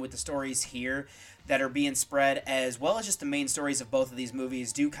movie and with the stories here that are being spread, as well as just the main stories of both of these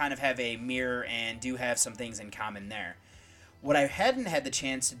movies do kind of have a mirror and do have some things in common there. What I hadn't had the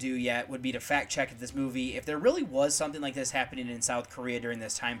chance to do yet would be to fact check this movie if there really was something like this happening in South Korea during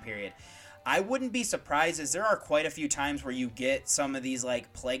this time period. I wouldn't be surprised, as there are quite a few times where you get some of these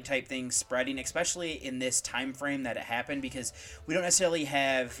like plague type things spreading, especially in this time frame that it happened, because we don't necessarily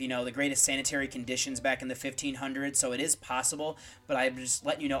have, the greatest sanitary conditions back in the 1500s, so it is possible, but I'm just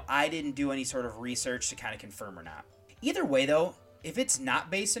letting you know I didn't do any sort of research to kind of confirm or not. Either way, though, if it's not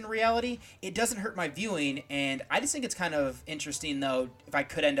based in reality, it doesn't hurt my viewing, and I just think it's kind of interesting, though, if I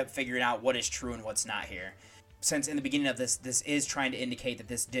could end up figuring out what is true and what's not here. Since in the beginning of this is trying to indicate that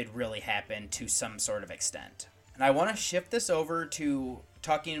this did really happen to some sort of extent. And I want to shift this over to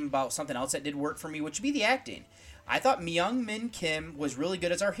talking about something else that did work for me, which would be the acting. I thought Myung-Min Kim was really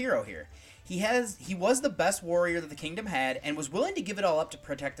good as our hero here. He was the best warrior that the kingdom had and was willing to give it all up to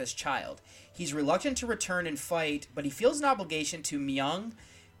protect this child. He's reluctant to return and fight, but he feels an obligation to Myung,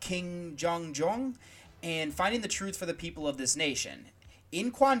 King Jong-jong, and finding the truth for the people of this nation.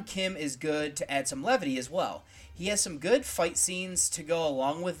 In Kwon Kim is good to add some levity as well. He has some good fight scenes to go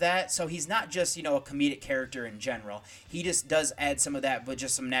along with that, so he's not just, a comedic character in general. He just does add some of that, but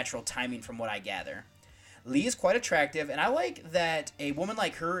just some natural timing from what I gather. Lee is quite attractive, and I like that a woman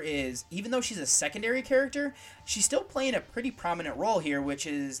like her is, even though she's a secondary character, she's still playing a pretty prominent role here, which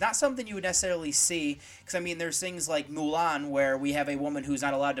is not something you would necessarily see, because, there's things like Mulan, where we have a woman who's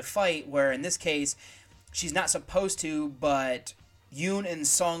not allowed to fight, where in this case, she's not supposed to, but Yoon and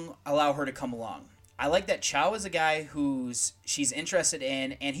Sung allow her to come along. I like that Chow is a guy she's interested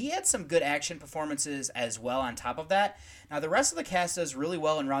in, and he had some good action performances as well on top of that. Now, the rest of the cast does really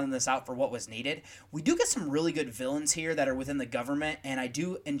well in rounding this out for what was needed. We do get some really good villains here that are within the government, and I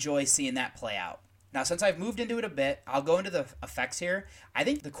do enjoy seeing that play out. Now, since I've moved into it a bit, I'll go into the effects here. I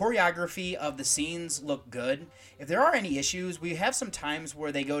think the choreography of the scenes look good. If there are any issues, we have some times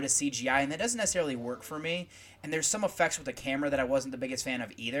where they go to CGI, and that doesn't necessarily work for me. And there's some effects with the camera that I wasn't the biggest fan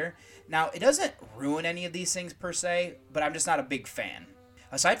of either. Now, it doesn't ruin any of these things per se, but I'm just not a big fan.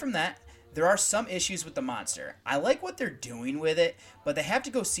 Aside from that, there are some issues with the monster. I like what they're doing with it, but they have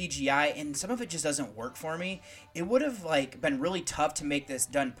to go CGI, and some of it just doesn't work for me. It would have been really tough to make this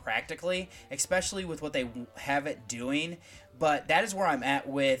done practically, especially with what they have it doing. But that is where I'm at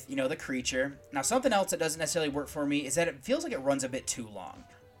with, the creature. Now, something else that doesn't necessarily work for me is that it feels like it runs a bit too long.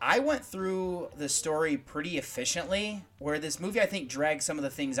 I went through the story pretty efficiently, where this movie, I think, drags some of the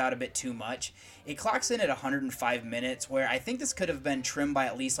things out a bit too much. It clocks in at 105 minutes, where I think this could have been trimmed by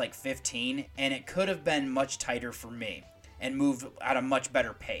at least 15, and it could have been much tighter for me and moved at a much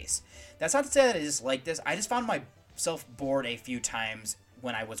better pace. That's not to say that I just like this. I just found myself bored a few times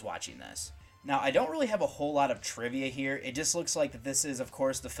when I was watching this. Now, I don't really have a whole lot of trivia here. It just looks like that this is, of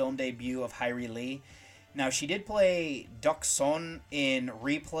course, the film debut of Hairi Lee. Now, she did play Deok Son in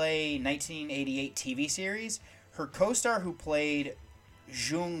Replay 1988 TV series. Her co-star who played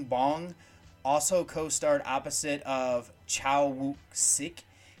Jung Bong also co-starred opposite of Chow Wook-sik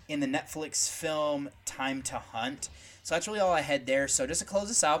in the Netflix film Time to Hunt. So that's really all I had there. So just to close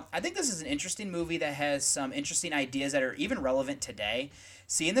this out, I think this is an interesting movie that has some interesting ideas that are even relevant today.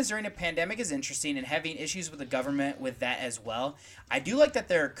 Seeing this during a pandemic is interesting, and having issues with the government with that as well. I do like that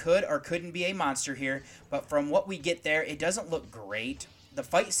there could or couldn't be a monster here, but from what we get there, it doesn't look great. The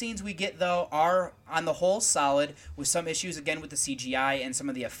fight scenes we get, though, are on the whole solid, with some issues again with the CGI and some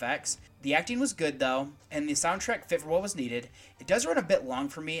of the effects. The acting was good, though, and the soundtrack fit for what was needed. It does run a bit long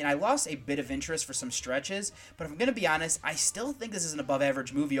for me, and I lost a bit of interest for some stretches, but if I'm going to be honest, I still think this is an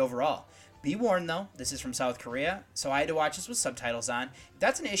above-average movie overall. Be warned, though, this is from South Korea, so I had to watch this with subtitles on. If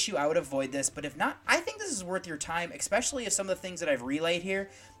that's an issue, I would avoid this, but if not, I think this is worth your time, especially if some of the things that I've relayed here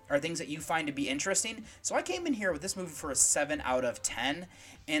are things that you find to be interesting. So I came in here with this movie for a 7 out of 10,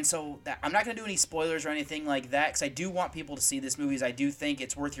 and so I'm not going to do any spoilers or anything like that, because I do want people to see this movie, as I do think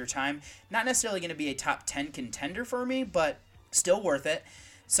it's worth your time. Not necessarily going to be a top 10 contender for me, but still worth it.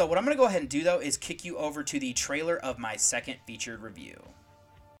 So what I'm going to go ahead and do, though, is kick you over to the trailer of my second featured review.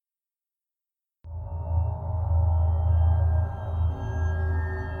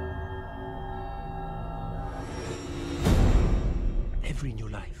 Every new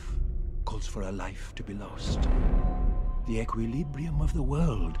life calls for a life to be lost. The equilibrium of the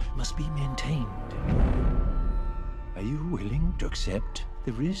world must be maintained. Are you willing to accept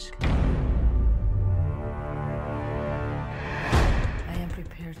the risk? I am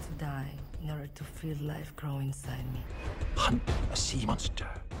prepared to die in order to feel life grow inside me. Hunt a sea monster.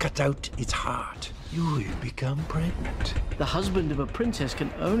 Cut out its heart. You will become pregnant. The husband of a princess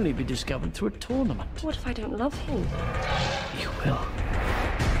can only be discovered through a tournament. What if I don't love him? You will.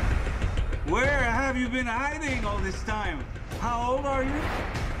 Where have you been hiding all this time? How old are you?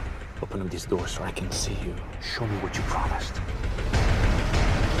 Open up this door so I can see you. Show me what you promised.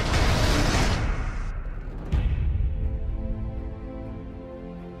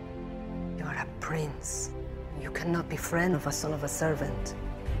 You are a prince. You cannot be friend of a son of a servant.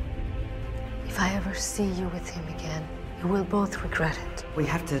 If I ever see you with him again, you will both regret it. We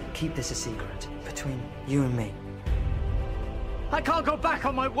have to keep this a secret between you and me. I can't go back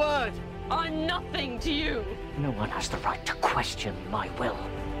on my word! I'm nothing to you. No one has the right to question my will.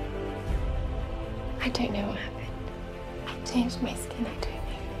 I don't know what happened. I changed my skin, I don't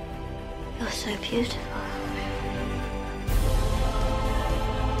know. You're so beautiful.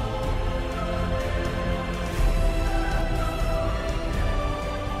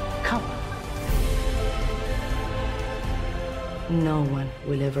 Come. No one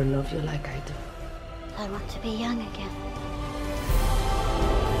will ever love you like I do. I want to be young again.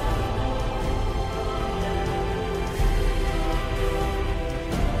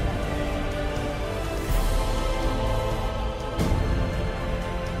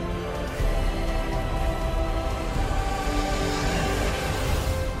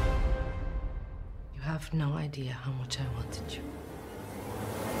 have no idea how much I wanted you.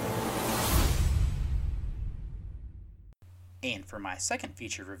 And for my second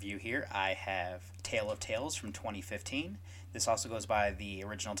featured review here, I have Tale of Tales from 2015. This also goes by the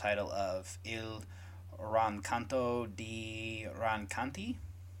original title of Il Rancanto di Rancanti.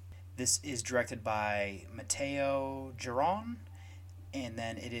 This is directed by Matteo Giron, and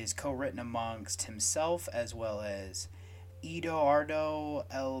then it is co-written amongst himself as well as Edoardo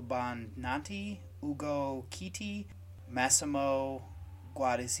Elbonati, Ugo Chiti, Massimo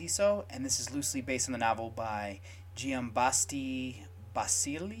Guadiciso, and this is loosely based on the novel by Giambattista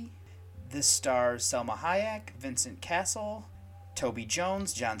Basile. This stars Selma Hayek, Vincent Cassel, Toby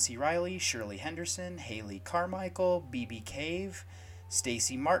Jones, John C. Reilly, Shirley Henderson, Haley Carmichael, B.B. Cave,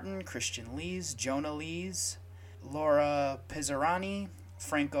 Stacey Martin, Christian Lees, Jonah Lees, Laura Pizzarani,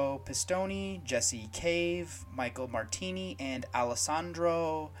 Franco Pistoni, Jesse Cave, Michael Martini, and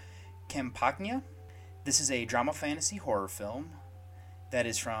Alessandro Campagna. This is a drama fantasy horror film that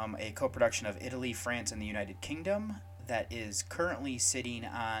is from a co-production of Italy, France, and the United Kingdom that is currently sitting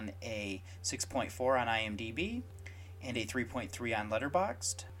on a 6.4 on IMDb and a 3.3 on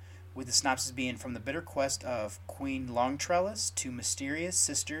Letterboxd, with the synopsis being: from the bitter quest of Queen Longtrellis to mysterious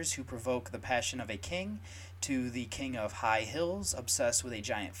sisters who provoke the passion of a king to the king of high hills obsessed with a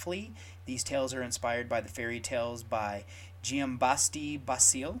giant flea, these tales are inspired by the fairy tales by Giambattista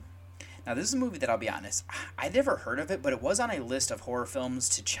Basile. Now, this is a movie that, I'll be honest, I'd never heard of it, but it was on a list of horror films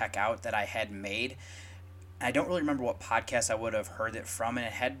to check out that I had made. I don't really remember what podcast I would have heard it from, and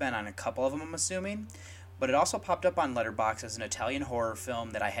it had been on a couple of them, I'm assuming. But it also popped up on Letterboxd as an Italian horror film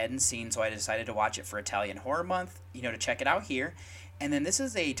that I hadn't seen, so I decided to watch it for Italian Horror Month, to check it out here. And then this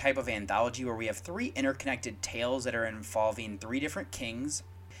is a type of anthology where we have 3 interconnected tales that are involving 3 different kings.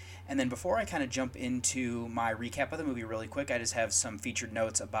 And then before I kind of jump into my recap of the movie really quick, I just have some featured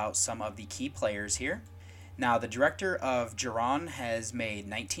notes about some of the key players here. Now, the director of Giron has made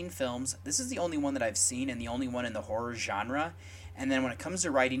 19 films. This is the only one that I've seen and the only one in the horror genre. And then when it comes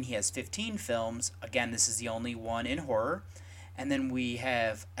to writing, he has 15 films. Again, this is the only one in horror. And then we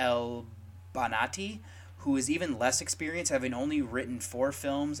have El Bonati, who is even less experienced, having only written 4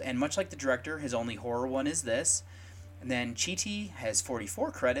 films. And much like the director, his only horror one is this. And then Chiti has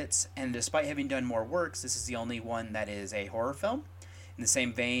 44 credits, and despite having done more works, this is the only one that is a horror film. In the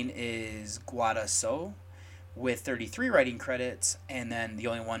same vein is Guadaso, with 33 writing credits, and then the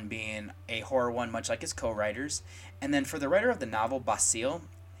only one being a horror one, much like his co-writers. And then for the writer of the novel, Basile,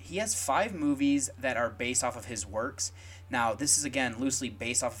 he has 5 movies that are based off of his works. Now, this is, again, loosely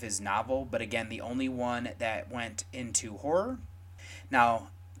based off of his novel, but again, the only one that went into horror.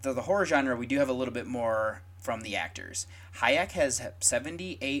 Now, the horror genre, we do have a little bit more from the actors. Hayek has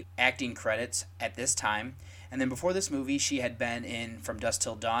 78 acting credits at this time, and then before this movie, she had been in From Dusk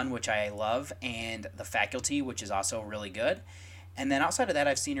Till Dawn, which I love, and The Faculty, which is also really good. And then outside of that,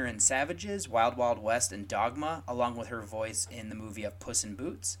 I've seen her in Savages, Wild Wild West, and Dogma, along with her voice in the movie of Puss in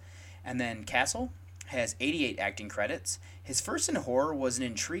Boots. And then Castle has 88 acting credits. His first in horror was an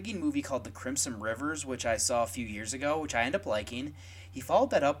intriguing movie called The Crimson Rivers, which I saw a few years ago, which I ended up liking. He followed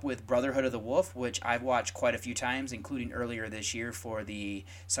that up with Brotherhood of the Wolf, which I've watched quite a few times, including earlier this year for the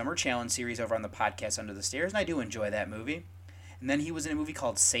Summer Challenge series over on the podcast Under the Stairs, and I do enjoy that movie. And then he was in a movie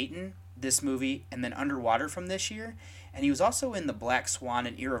called Satan, this movie, and then Underwater from this year. And he was also in The Black Swan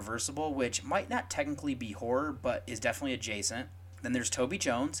and Irreversible, which might not technically be horror, but is definitely adjacent. Then there's Toby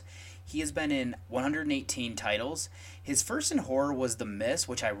Jones. He has been in 118 titles. His first in horror was The Mist,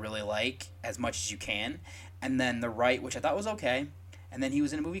 which I really like, As Much as You Can. And then The Right, which I thought was okay. And then he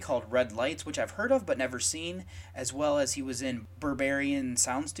was in a movie called Red Lights, which I've heard of but never seen, as well as he was in Berberian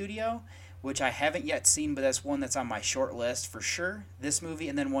Sound Studio, which I haven't yet seen, but that's one that's on my short list for sure. This movie,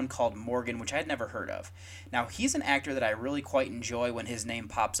 and then one called Morgan, which I had never heard of. Now, he's an actor that I really quite enjoy when his name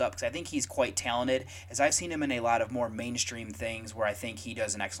pops up, because I think he's quite talented, as I've seen him in a lot of more mainstream things where I think he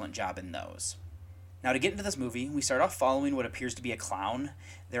does an excellent job in those. Now, to get into this movie, we start off following what appears to be a clown.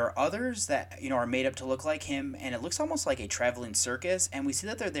 There are others that, are made up to look like him, and it looks almost like a traveling circus, and we see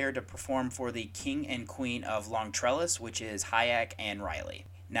that they're there to perform for the king and queen of Longtrellis, which is Hayek and Riley.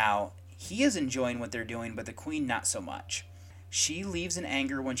 Now, he is enjoying what they're doing, but the queen not so much. She leaves in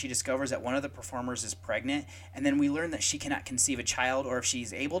anger when she discovers that one of the performers is pregnant, and then we learn that she cannot conceive a child, or if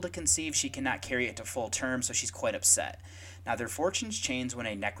she's able to conceive, she cannot carry it to full term, so she's quite upset. Now, their fortunes change when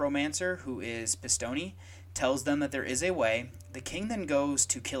a necromancer, who is Pistoni, tells them that there is a way. The king then goes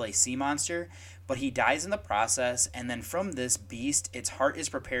to kill a sea monster, but he dies in the process, and then from this beast, its heart is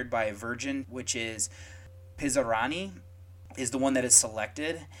prepared by a virgin, which is Pizzarani, is the one that is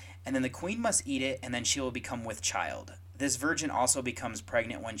selected, and then the queen must eat it, and then she will become with child. This virgin also becomes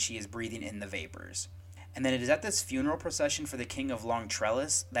pregnant when she is breathing in the vapors. And then it is at this funeral procession for the King of Long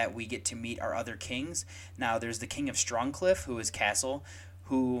Trellis that we get to meet our other kings. Now, there's the King of Strongcliff, who is Castle,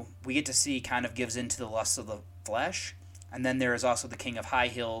 who we get to see kind of gives into the lusts of the flesh. And then there is also the King of High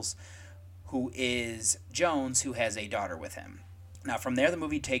Hills, who is Jones, who has a daughter with him. Now, from there, the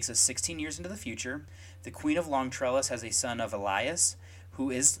movie takes us 16 years into the future. The Queen of Long Trellis has a son of Elias, who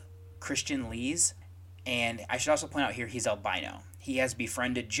is Christian Lees. And I should also point out here, he's albino. He has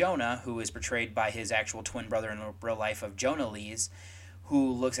befriended Jonah, who is portrayed by his actual twin brother in real life of Jonah Lees,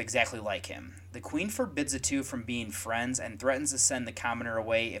 who looks exactly like him. The Queen forbids the two from being friends and threatens to send the commoner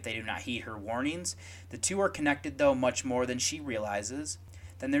away if they do not heed her warnings. The two are connected, though, much more than she realizes.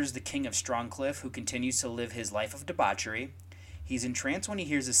 Then there's the King of Strongcliff, who continues to live his life of debauchery. He's entranced when he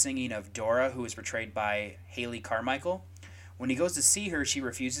hears the singing of Dora, who is portrayed by Haley Carmichael. When he goes to see her, she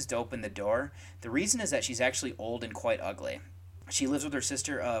refuses to open the door. The reason is that she's actually old and quite ugly. She lives with her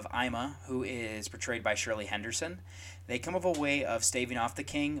sister of Ima, who is portrayed by Shirley Henderson. They come up with a way of staving off the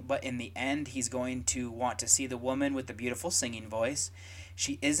king, but in the end, he's going to want to see the woman with the beautiful singing voice.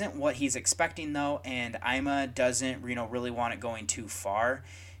 She isn't what he's expecting, though, and Ima doesn't, really want it going too far.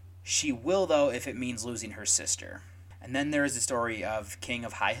 She will, though, if it means losing her sister. And then there is the story of King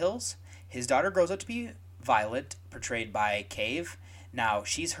of High Hills. His daughter grows up to be Violet, portrayed by Cave. Now,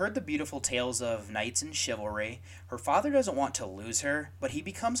 she's heard the beautiful tales of knights and chivalry. Her father doesn't want to lose her, but he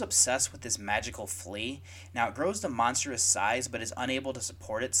becomes obsessed with this magical flea. Now, it grows to monstrous size, but is unable to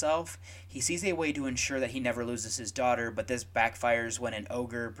support itself. He sees a way to ensure that he never loses his daughter, but this backfires when an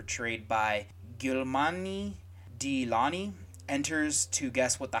ogre, portrayed by Gilmani Delani, enters to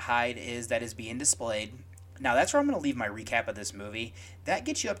guess what the hide is that is being displayed. Now, that's where I'm going to leave my recap of this movie. That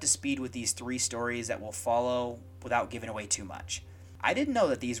gets you up to speed with these 3 stories that will follow without giving away too much. I didn't know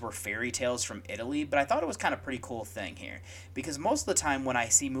that these were fairy tales from Italy, but I thought it was kind of a pretty cool thing here. Because most of the time when I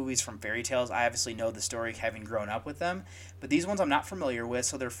see movies from fairy tales, I obviously know the story having grown up with them, but these ones I'm not familiar with,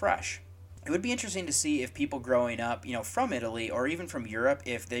 so they're fresh. It would be interesting to see if people growing up, from Italy or even from Europe,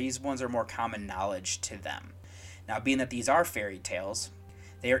 if these ones are more common knowledge to them. Now, being that these are fairy tales,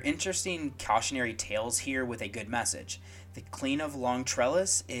 they are interesting cautionary tales here with a good message. The Queen of Long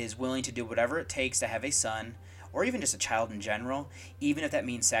Trellis is willing to do whatever it takes to have a son, or even just a child in general, even if that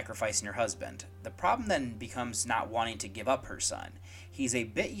means sacrificing her husband. The problem then becomes not wanting to give up her son. He's a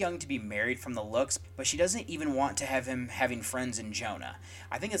bit young to be married from the looks, but she doesn't even want to have him having friends in Jonah.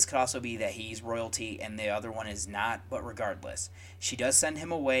 I think this could also be that he's royalty and the other one is not, but regardless. She does send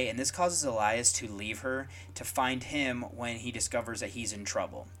him away, and this causes Elias to leave her to find him when he discovers that he's in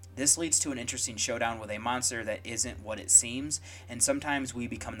trouble. This leads to an interesting showdown with a monster that isn't what it seems, and sometimes we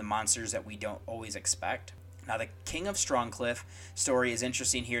become the monsters that we don't always expect. Now, the King of Strongcliff story is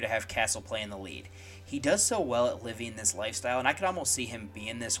interesting here to have Castle play in the lead. He does so well at living this lifestyle, and I could almost see him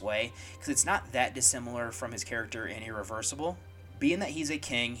being this way, because it's not that dissimilar from his character in Irreversible. Being that he's a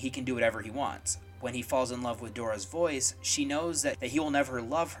king, he can do whatever he wants. When he falls in love with Dora's voice, she knows that he will never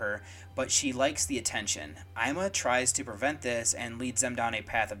love her, but she likes the attention. Ima tries to prevent this and leads them down a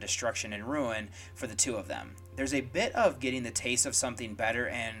path of destruction and ruin for the two of them. There's a bit of getting the taste of something better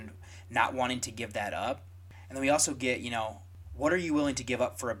and not wanting to give that up. And then we also get, what are you willing to give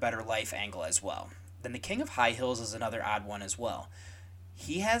up for a better life angle as well. Then the King of High Hills is another odd one as well.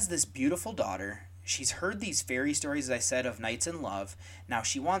 He has this beautiful daughter. She's heard these fairy stories, as I said, of knights in love. Now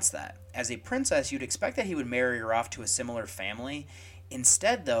she wants that. As a princess, you'd expect that he would marry her off to a similar family.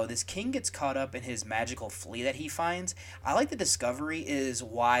 Instead, though, this king gets caught up in his magical flea that he finds. I like the discovery is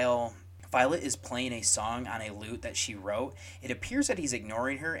while Violet is playing a song on a lute that she wrote, it appears that he's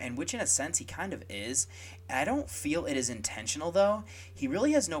ignoring her, and which in a sense he kind of is. And I don't feel it is intentional, though. He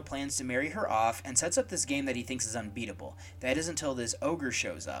really has no plans to marry her off and sets up this game that he thinks is unbeatable. That is until this ogre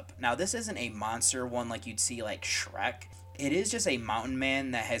shows up. Now, this isn't a monster one like you'd see like Shrek. It is just a mountain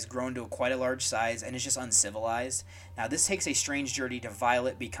man that has grown to quite a large size and is just uncivilized. Now, this takes a strange journey to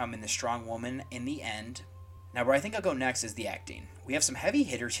Violet becoming the strong woman in the end. Now, where I think I'll go next is the acting. We have some heavy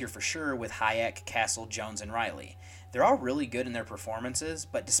hitters here for sure with Hayek, Castle, Jones, and Riley. They're all really good in their performances,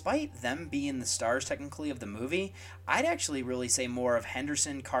 but despite them being the stars technically of the movie, I'd actually really say more of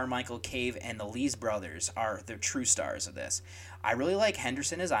Henderson, Carmichael, Cave, and the Lees brothers are the true stars of this. I really like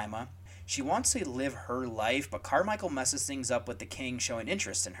Henderson as Ima. She wants to live her life, but Carmichael messes things up with the king showing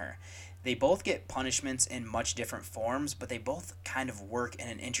interest in her. They both get punishments in much different forms, but they both kind of work in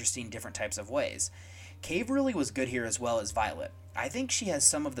an interesting different types of ways. Cave really was good here as well as Violet. I think she has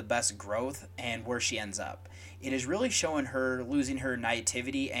some of the best growth and where she ends up. It is really showing her losing her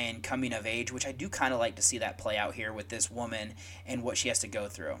naivety and coming of age, which I do kind of like to see that play out here with this woman and what she has to go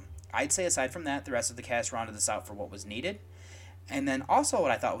through. I'd say aside from that, the rest of the cast rounded this out for what was needed. And then also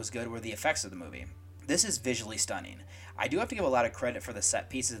what I thought was good were the effects of the movie. This is visually stunning. I do have to give a lot of credit for the set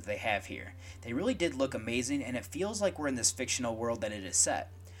pieces that they have here. They really did look amazing, and it feels like we're in this fictional world that it is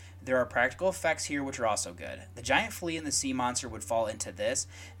set. There are practical effects here which are also good. The giant flea and the sea monster would fall into this.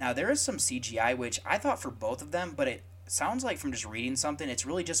 Now there is some CGI which I thought for both of them, but it sounds like from just reading something, it's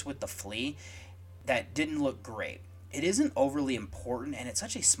really just with the flea that didn't look great. It isn't overly important, and it's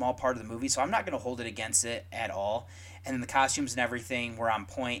such a small part of the movie, so I'm not going to hold it against it at all. And then the costumes and everything were on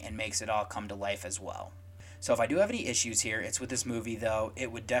point and makes it all come to life as well. So if I do have any issues here, it's with this movie, though.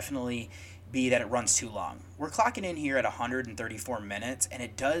 It would definitely be that it runs too long. We're clocking in here at 134 minutes, and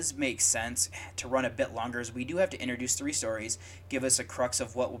it does make sense to run a bit longer, as we do have to introduce 3 stories, give us a crux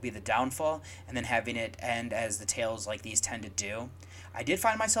of what will be the downfall, and then having it end as the tales like these tend to do. I did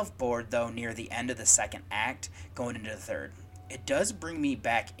find myself bored, though, near the end of the second act, going into the third. It does bring me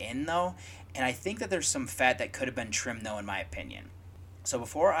back in, though, and I think that there's some fat that could have been trimmed, though, in my opinion. So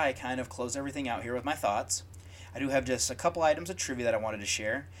before I kind of close everything out here with my thoughts, I do have just a couple items of trivia that I wanted to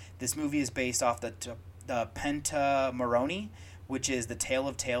share. This movie is based off the Pentamerone, which is The Tale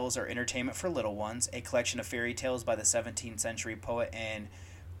of Tales or Entertainment for Little Ones, a collection of fairy tales by the 17th century poet and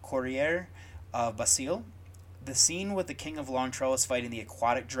courtier of Basile. The scene with the King of Long Trellis fighting the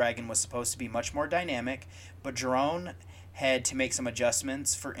aquatic dragon was supposed to be much more dynamic, but Jerome had to make some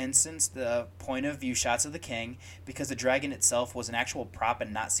adjustments. For instance, the point of view shots of the king, because the dragon itself was an actual prop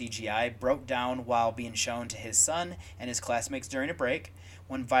and not CGI, broke down while being shown to his son and his classmates during a break.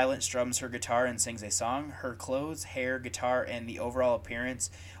 When Violet strums her guitar and sings a song, her clothes, hair, guitar, and the overall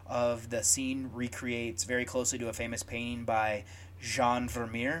appearance of the scene recreates very closely to a famous painting by Jean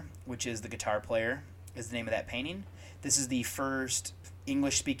Vermeer, which is the guitar player, is the name of that painting. This is the first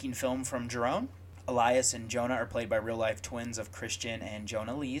English-speaking film from Jerome. Elias and Jonah are played by real-life twins of Christian and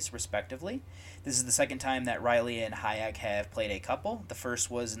Jonah Lees, respectively. This is the second time that Riley and Hayek have played a couple. The first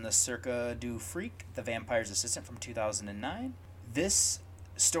was in the Cirque du Freak, The Vampire's Assistant from 2009. This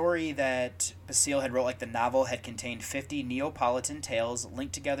story that Basile had wrote like the novel had contained 50 Neapolitan tales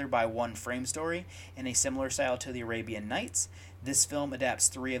linked together by one frame story in a similar style to the Arabian Nights. This film adapts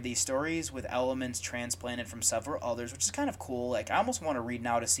 3 of these stories with elements transplanted from several others, which is kind of cool. Like, I almost want to read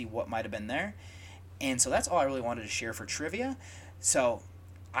now to see what might have been there. And so that's all I really wanted to share for trivia. So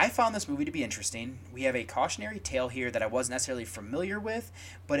I found this movie to be interesting. We have a cautionary tale here that I wasn't necessarily familiar with,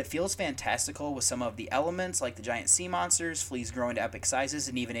 but it feels fantastical with some of the elements like the giant sea monsters, fleas growing to epic sizes,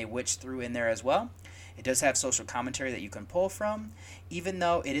 and even a witch threw in there as well. It does have social commentary that you can pull from, even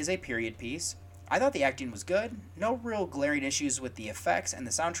though it is a period piece. I thought the acting was good, no real glaring issues with the effects, and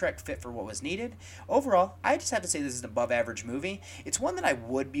the soundtrack fit for what was needed. Overall, I just have to say this is an above-average movie. It's one that I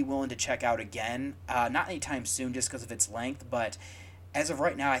would be willing to check out again, not anytime soon just because of its length, but as of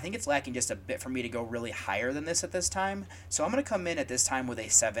right now, I think it's lacking just a bit for me to go really higher than this at this time. So I'm going to come in at this time with a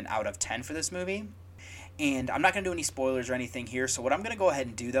 7 out of 10 for this movie. And I'm not going to do any spoilers or anything here, so what I'm going to go ahead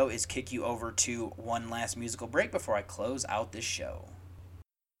and do, though, is kick you over to one last musical break before I close out this show.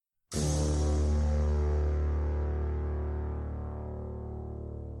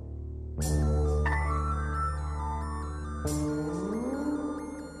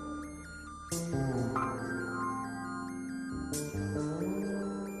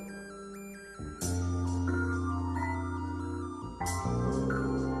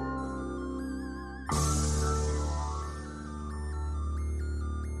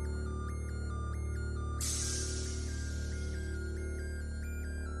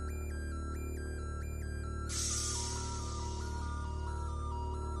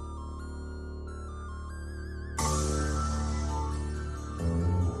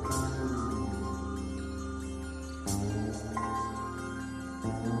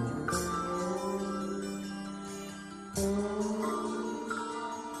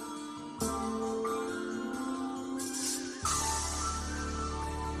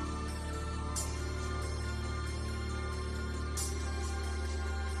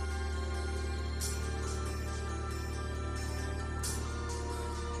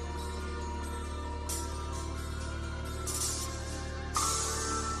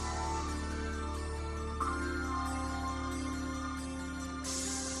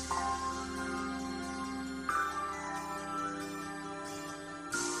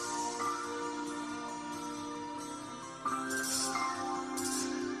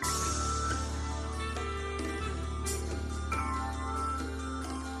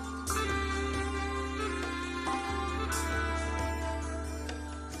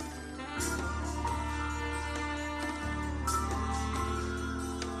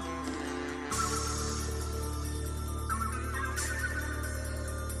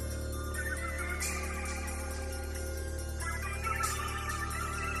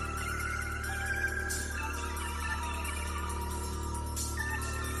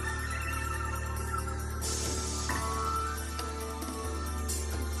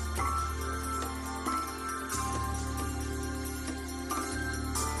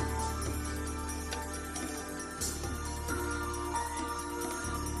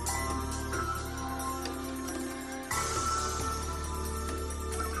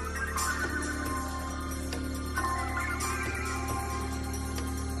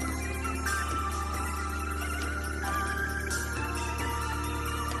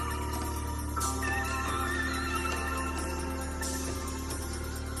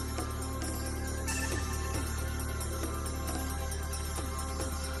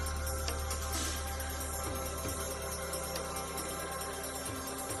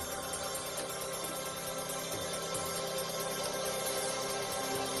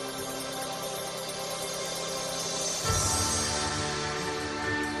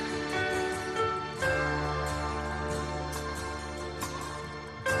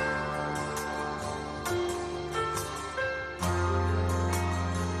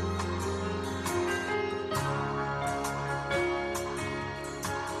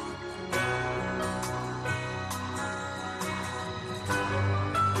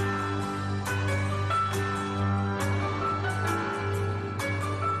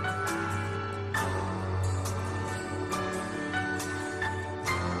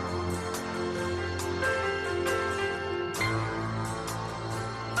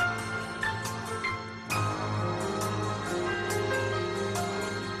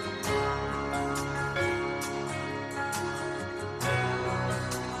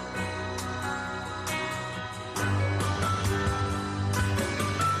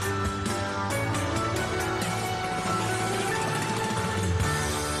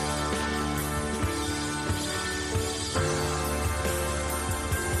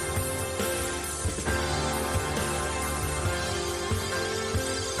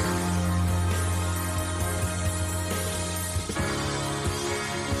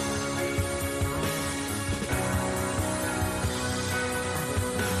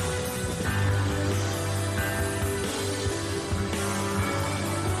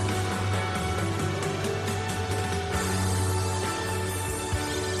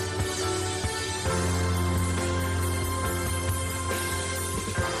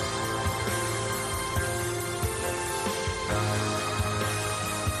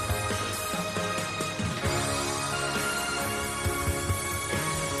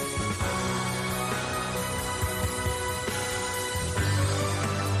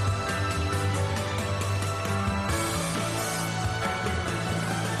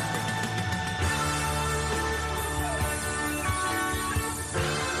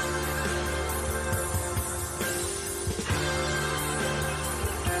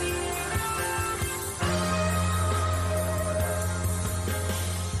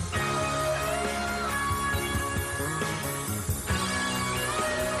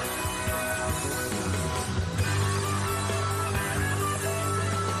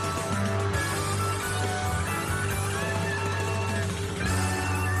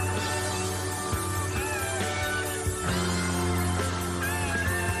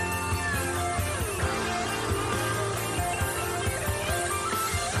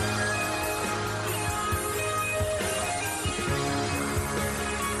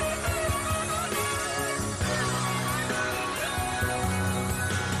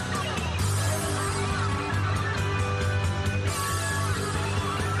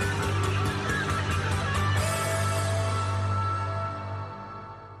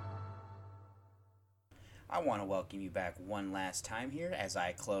 I want to welcome you back one last time here as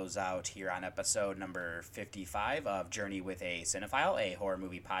I close out here on episode number 55 of Journey with a Cinephile, a horror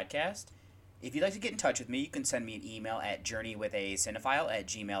movie podcast. If you'd like to get in touch with me, you can send me an email at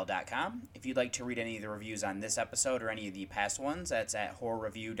journeywithacinephile@gmail.com. If you'd like to read any of the reviews on this episode or any of the past ones, that's at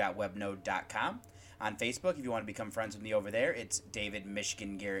horrorreview.webnode.com. On Facebook, if you want to become friends with me over there, it's David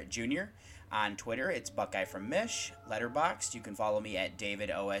Michigan Garrett Jr. On Twitter, it's Buckeye from Mish. Letterboxd, you can follow me at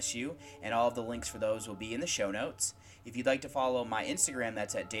DavidOSU, and all of the links for those will be in the show notes. If you'd like to follow my Instagram,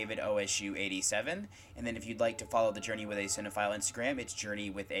 that's at DavidOSU87. And then if you'd like to follow the Journey with a Cinephile Instagram, it's Journey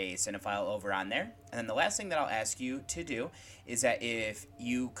with a Cinephile over on there. And then the last thing that I'll ask you to do is that if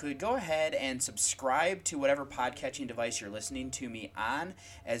you could go ahead and subscribe to whatever podcatching device you're listening to me on,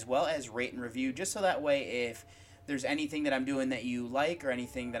 as well as rate and review, just so that way if there's anything that I'm doing that you like or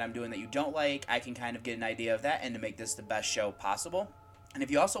anything that I'm doing that you don't like, I can kind of get an idea of that and to make this the best show possible. And if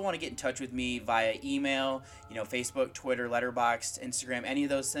you also want to get in touch with me via email, Facebook, Twitter, Letterboxd, Instagram, any of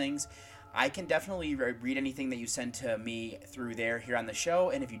those things, I can definitely read anything that you send to me through there here on the show.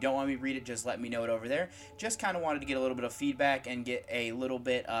 And if you don't want me to read it, just let me know it over there. Just kind of wanted to get a little bit of feedback and get a little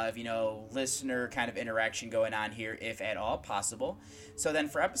bit of, listener kind of interaction going on here, if at all possible. So then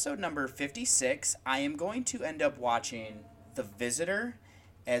for episode number 56, I am going to end up watching The Visitor,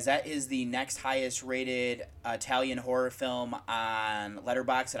 as that is the next highest rated Italian horror film on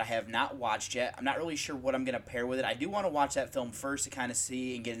Letterboxd that I have not watched yet. I'm not really sure what I'm going to pair with it. I do want to watch that film first to kind of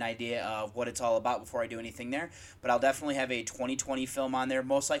see and get an idea of what it's all about before I do anything there. But I'll definitely have a 2020 film on there,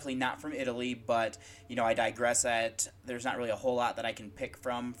 most likely not from Italy, but I digress that there's not really a whole lot that I can pick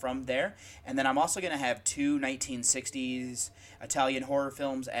from there. And then I'm also going to have two 1960s Italian horror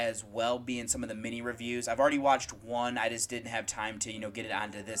films as well, being some of the mini reviews. I've already watched one. I just didn't have time to get it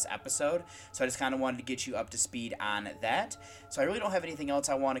onto this episode, so I just kind of wanted to get you up to speed on that. So I really don't have anything else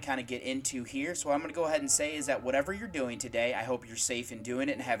I want to kind of get into here, so what I'm going to go ahead and say is that whatever you're doing today, I hope you're safe in doing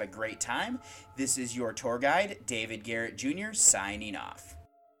it and have a great time. This is your tour guide, David Garrett Jr., signing off.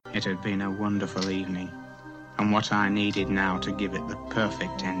 It had been a wonderful evening, and what I needed now to give it the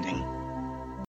perfect ending